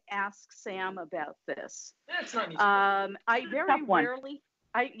had to ask Sam about this. That's not easy. I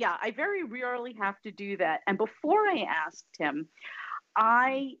very rarely have to do that. And before I asked him,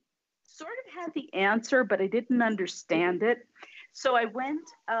 I sort of had the answer, but I didn't understand it. So I went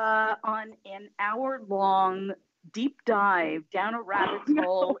on an hour-long deep dive down a rabbit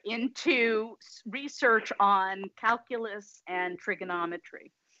hole into research on calculus and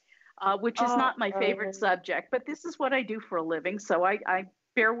trigonometry, which is not my favorite subject, but this is what I do for a living, so I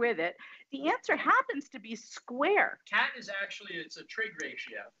bear with it. The answer happens to be square. Cat is actually, it's a trig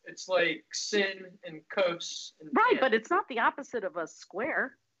ratio. It's like sin and cos. And right, but it's not the opposite of a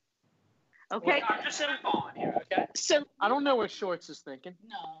square. Okay. Well, I'm just on here, okay? So I don't know what Shorts is thinking.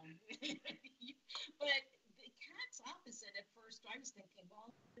 No. But the cat's opposite at first, I was thinking,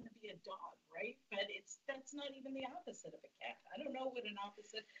 well, it's going to be a dog, right? But that's not even the opposite of a cat. I don't know what an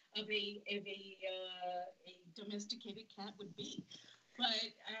opposite of a domesticated cat would be.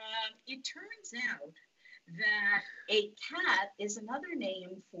 But it turns out that a cat is another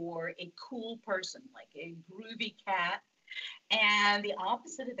name for a cool person, like a groovy cat. And the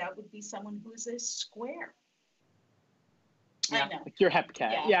opposite of that would be someone who's a square. Yeah, I know. Like your hep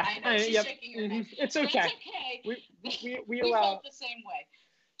cat. Yeah, I know. She's shaking her head. It's okay. It's okay. We felt the same way.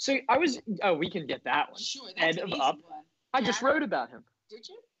 So we can get that one. Sure, that's an easy one. I just wrote about him. Did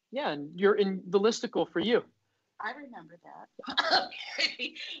you? Yeah, and you're in the listicle for you. I remember that.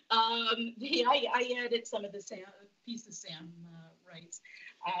 Okay. I added some of the pieces Sam writes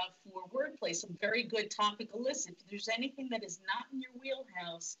for wordplay, some very good topical lists. If there's anything that is not in your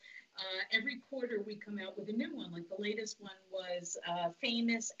wheelhouse, every quarter we come out with a new one. Like the latest one was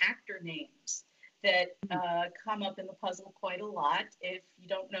famous actor names that come up in the puzzle quite a lot. If you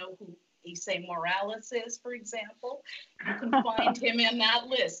don't know who Issei Morales is, for example, you can find him in that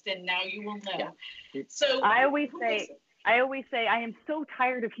list, and now you will know. Yeah. So I always say I am so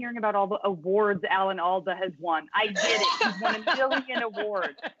tired of hearing about all the awards Alan Alda has won. I get it. He's won 1 million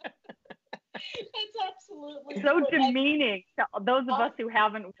awards. That's absolutely so demeaning to those of us who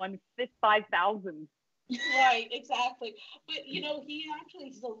haven't won 5,000. Right, exactly. But, he's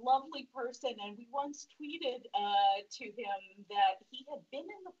a lovely person. And we once tweeted to him that he had been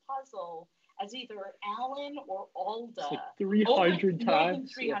in the puzzle as either Alan or Alda. Like 300 times. More than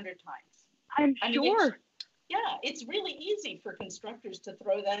 300 times. I'm sure. It's really easy for constructors to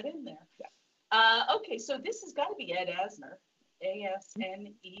throw that in there. Yeah. Okay, so this has got to be Ed Asner.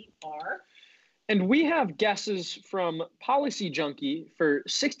 Asner. And we have guesses from Policy Junkie for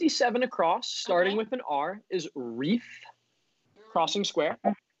 67 across, starting with an R, is reef, crossing square.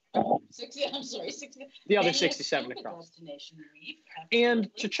 60. The other 67 across. Destination reef.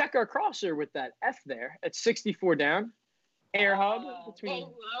 And to check our crosser with that F there, at 64 down, air hub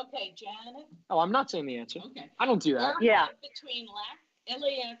between. Okay, Janet. Oh, I'm not saying the answer. Okay. I don't do that. Air hub between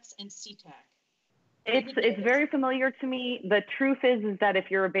LAX and SeaTac. It's very familiar to me. The truth is that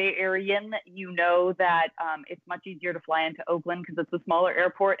if you're a Bay Arean, you know that it's much easier to fly into Oakland because it's a smaller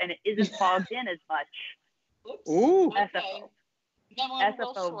airport and it isn't fogged in as much. Oops. Ooh. Okay.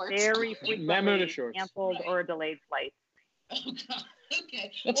 SFO very frequently canceled or delayed flights. Oh, God.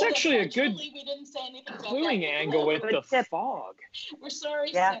 Okay. That's actually a good we didn't say anything about cluing angle with the fog. We're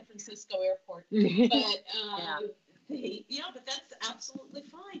sorry, San Francisco Airport. But but that's absolutely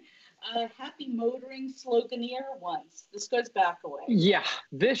fine. Happy motoring sloganeer once. This goes back away. Yeah,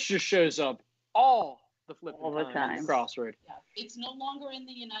 this just shows up all the time. Crossword. Yeah, it's no longer in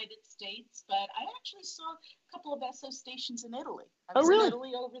the United States, but I actually saw a couple of Esso stations in Italy. I was in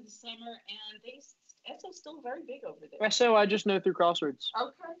Italy over the summer, and Esso's still very big over there. Esso, I just know through Crosswords.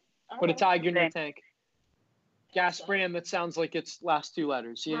 Okay. Put a tiger in your tank. Gas brand that sounds like its last 2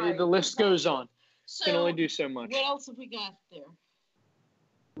 letters. The list goes on. So, can only do so much. What else have we got there?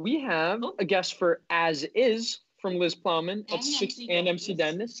 We have a guess for As Is from Liz Plowman at MC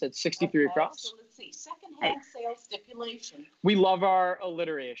Dennis at 63 across. So let's see. Secondhand sales stipulation. We love our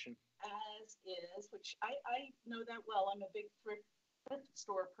alliteration. As Is, which I know that well. I'm a big thrift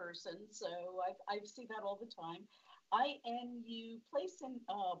store person, so I see that all the time.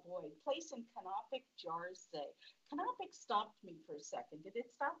 Place in canopic jars say. Canopic stopped me for a second. Did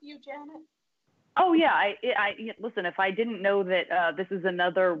it stop you, Janet? Oh, yeah. I listen, if I didn't know that this is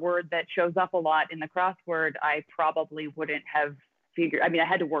another word that shows up a lot in the crossword, I probably wouldn't have figured. I mean, I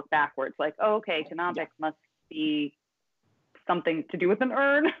had to work backwards. Like, canopic must be something to do with an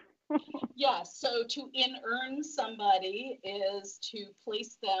urn. Yeah. So to in-urn somebody is to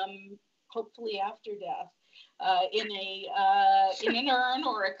place them, hopefully after death, in an urn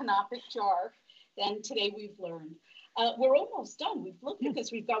or a canopic jar. And today we've learned. We're almost done. We've looked at this.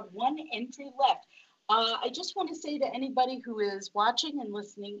 We've got one entry left. I just want to say to anybody who is watching and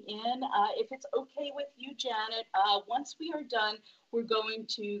listening in, if it's okay with you, Janet, once we are done, we're going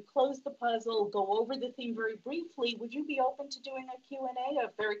to close the puzzle, go over the theme very briefly. Would you be open to doing a Q&A, a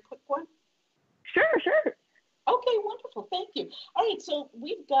very quick one? Sure. Okay, wonderful. Thank you. All right, so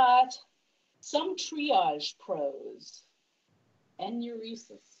we've got some triage pros.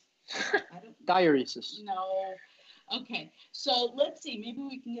 Enuresis. Diuresis. No. Okay, so let's see. Maybe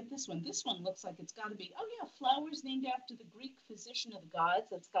we can get this one. This one looks like it's got to be. Oh yeah, flowers named after the Greek physician of the gods.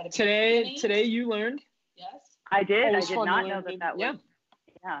 That's got to be. Today you learned. Yes. I did. I did not know that was.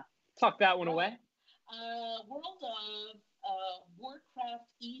 Yeah. Tuck that one away. World of Warcraft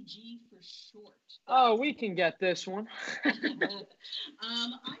EG for short. Oh, we can get this one. I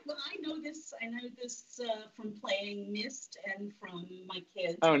know this. I know this from playing Myst and from my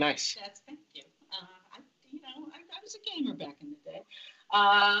kids. Oh, nice. Thank you. I was a gamer back in the day.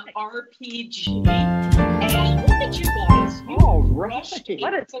 RPG. And look at you guys. All right.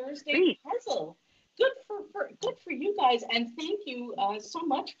 What a Thursday puzzle. Good for you guys, and thank you so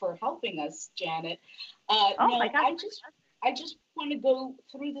much for helping us, Janet. My God. I just want to go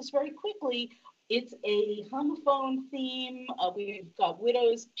through this very quickly. It's a homophone theme. We've got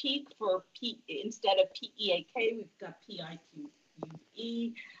Widow's Peak for P instead of P-E-A-K. We've got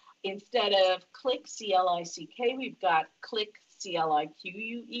P-I-Q-U-E. Instead of click, C-L-I-C-K, we've got click,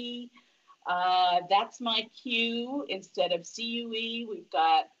 C-L-I-Q-U-E. That's my Q. Instead of C-U-E, we've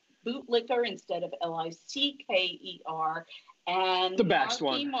got bootlicker instead of L-I-C-K-E-R. And the best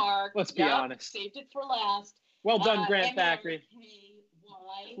one. Mark, Let's be honest. Saved it for last. Well done, Grant Thackeray.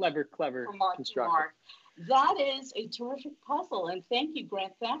 Clever construction. That is a terrific puzzle, and thank you,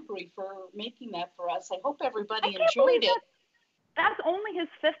 Grant Thackeray, for making that for us. I hope everybody enjoyed it. That's only his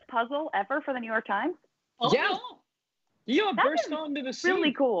 5th puzzle ever for the New York Times. Oh, yeah. You burst onto the scene.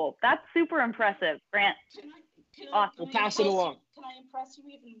 Really cool. That's super impressive, Grant. Awesome. We'll pass it along. Can I impress you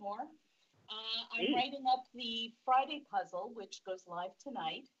even more? I'm writing up the Friday puzzle, which goes live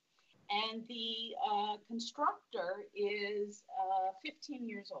tonight. And the constructor is 15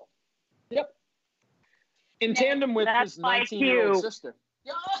 years old. Yep. In tandem with his 19-year-old sister.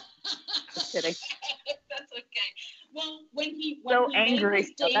 Just kidding. That's okay. Well, when he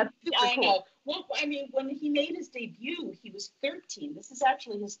angry. I know. Well, I mean, when he made his debut, he was 13. This is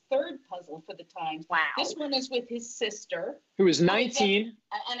actually his 3rd puzzle for the Times. Wow. This one is with his sister, who is 19,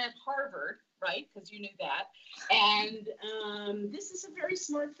 and at Harvard, right? Because you knew that. And this is a very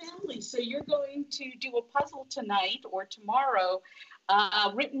smart family. So you're going to do a puzzle tonight or tomorrow,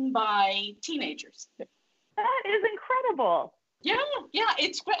 written by teenagers. That is incredible. Yeah,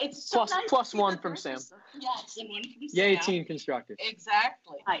 it's great. It's so nice plus one from Sam. Yes, and one from Sam. Yay, teen constructive.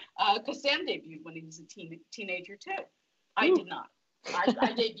 Exactly. Because Sam debuted when he was a teenager too. I did not. I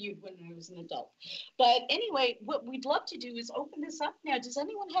debuted when I was an adult. But anyway, what we'd love to do is open this up now. Does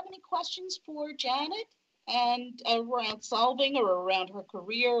anyone have any questions for Janet and around solving or around her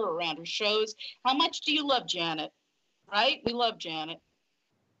career or around her shows? How much do you love Janet? Right? We love Janet.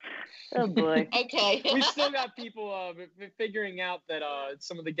 Oh boy. Okay. We've still got people figuring out that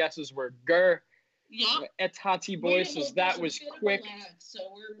some of the guesses were Gur. Yeah. Etati voices. That was quick. So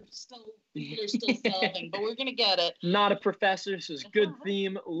we're still solving, but we're gonna get it. Not a professor says good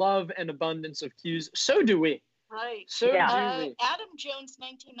theme, love and abundance of cues. So do we. Right. So do we. Adam Jones,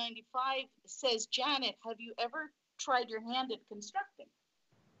 1995 says, Janet, have you ever tried your hand at constructing?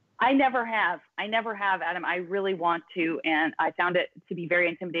 I never have, Adam. I really want to, and I found it to be very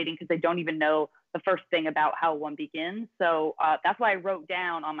intimidating because I don't even know the first thing about how one begins. So that's why I wrote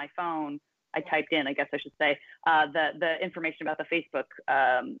down on my phone, I typed in, I guess I should say, the information about the Facebook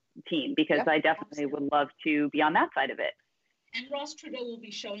team, because I definitely would love to be on that side of it. And Ross Trudeau will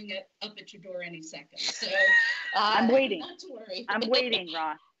be showing it up at your door any second. So I'm waiting. Not to worry. I'm waiting,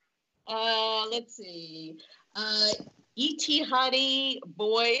 Ross. Let's see. E.T. Hottie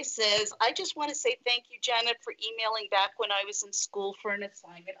Boy says, I just want to say thank you, Janet, for emailing back when I was in school for an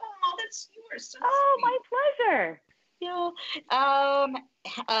assignment. Oh, that's yours. So my pleasure. Yeah.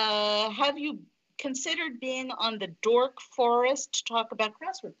 Have you considered being on the Dork Forest to talk about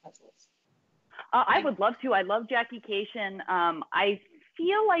crossword puzzles? I would love to. I love Jackie Cation. I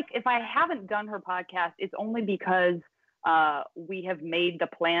feel like if I haven't done her podcast, it's only because we have made the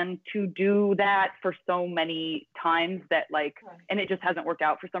plan to do that for so many times that and it just hasn't worked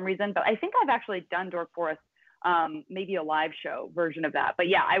out for some reason. But I think I've actually done Dork Forest, maybe a live show version of that. But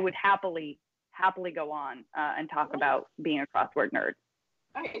yeah, I would happily go on and talk about being a crossword nerd.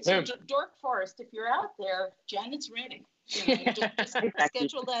 All right, so Dork Forest, if you're out there, Janet's ready. Just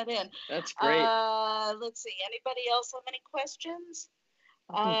schedule that in. That's great. Let's see. Anybody else have any questions?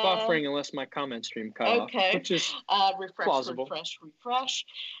 buffering unless my comment stream cut off, which is plausible. Refresh.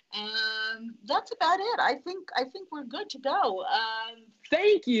 That's about it. I think we're good to go.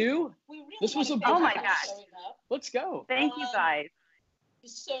 Thank you. This was a oh my gosh. Let's go. Thank you guys.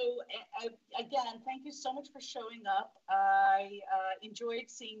 So again, thank you so much for showing up. I enjoyed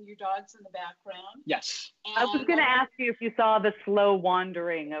seeing your dogs in the background. Yes. And I was going to ask you if you saw the slow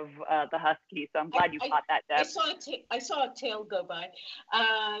wandering of the husky, so I'm glad you caught that, Deb. I saw a tail go by.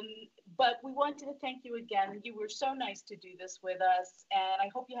 But we wanted to thank you again. You were so nice to do this with us, and I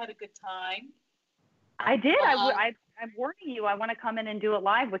hope you had a good time. I did. I'm warning you. I want to come in and do it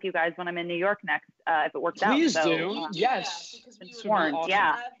live with you guys when I'm in New York next, if it works out. Please so, do. Yes. Because we would awesome.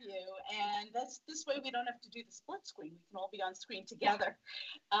 Yeah. have you, and this way we don't have to do the split screen. We can all be on screen together.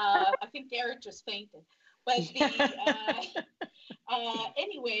 I think Garrett just fainted. But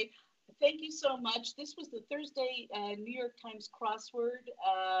anyway, thank you so much. This was the Thursday New York Times Crossword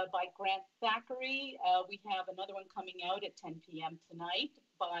by Grant Thackeray. We have another one coming out at 10 p.m. tonight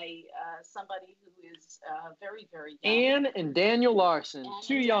by somebody who is very, very young. Anne and Daniel Larson,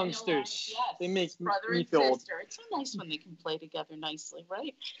 two youngsters. Yes, they make brother me and feel old. sister. It's so nice when they can play together nicely,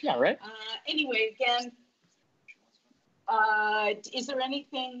 right? Yeah, right. Anyway, again, is there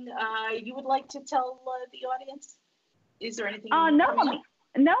anything you would like to tell the audience? Is there anything?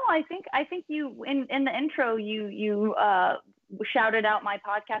 No, I think you in the intro you shouted out my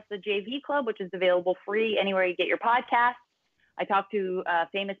podcast, The JV Club, which is available free anywhere you get your podcasts. I talk to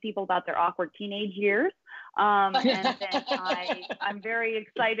famous people about their awkward teenage years, and then I'm very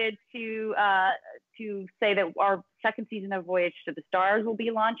excited to say that our second season of Voyage to the Stars will be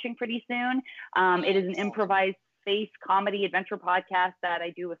launching pretty soon. It is an improvised space comedy adventure podcast that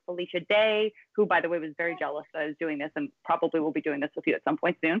I do with Felicia Day, who, by the way, was very jealous that I was doing this and probably will be doing this with you at some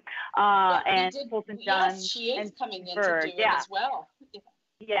point soon. And Fulton Dunn. Yes, she is coming in Bird. to do it as well.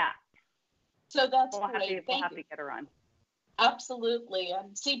 Yeah. So that's we'll great. We'll have to get her on. Absolutely.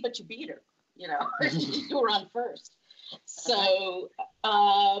 See, but you beat her, you were on first. So,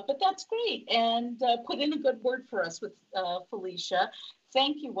 but that's great. And put in a good word for us with Felicia.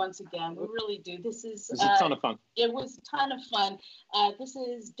 Thank you once again. We really do. This is a ton of fun. It was a ton of fun. This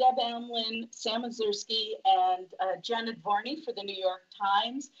is Deb Amlen, Sam Ezersky, and Janet Varney for the New York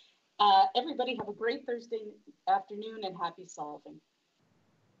Times. Everybody have a great Thursday afternoon and happy solving.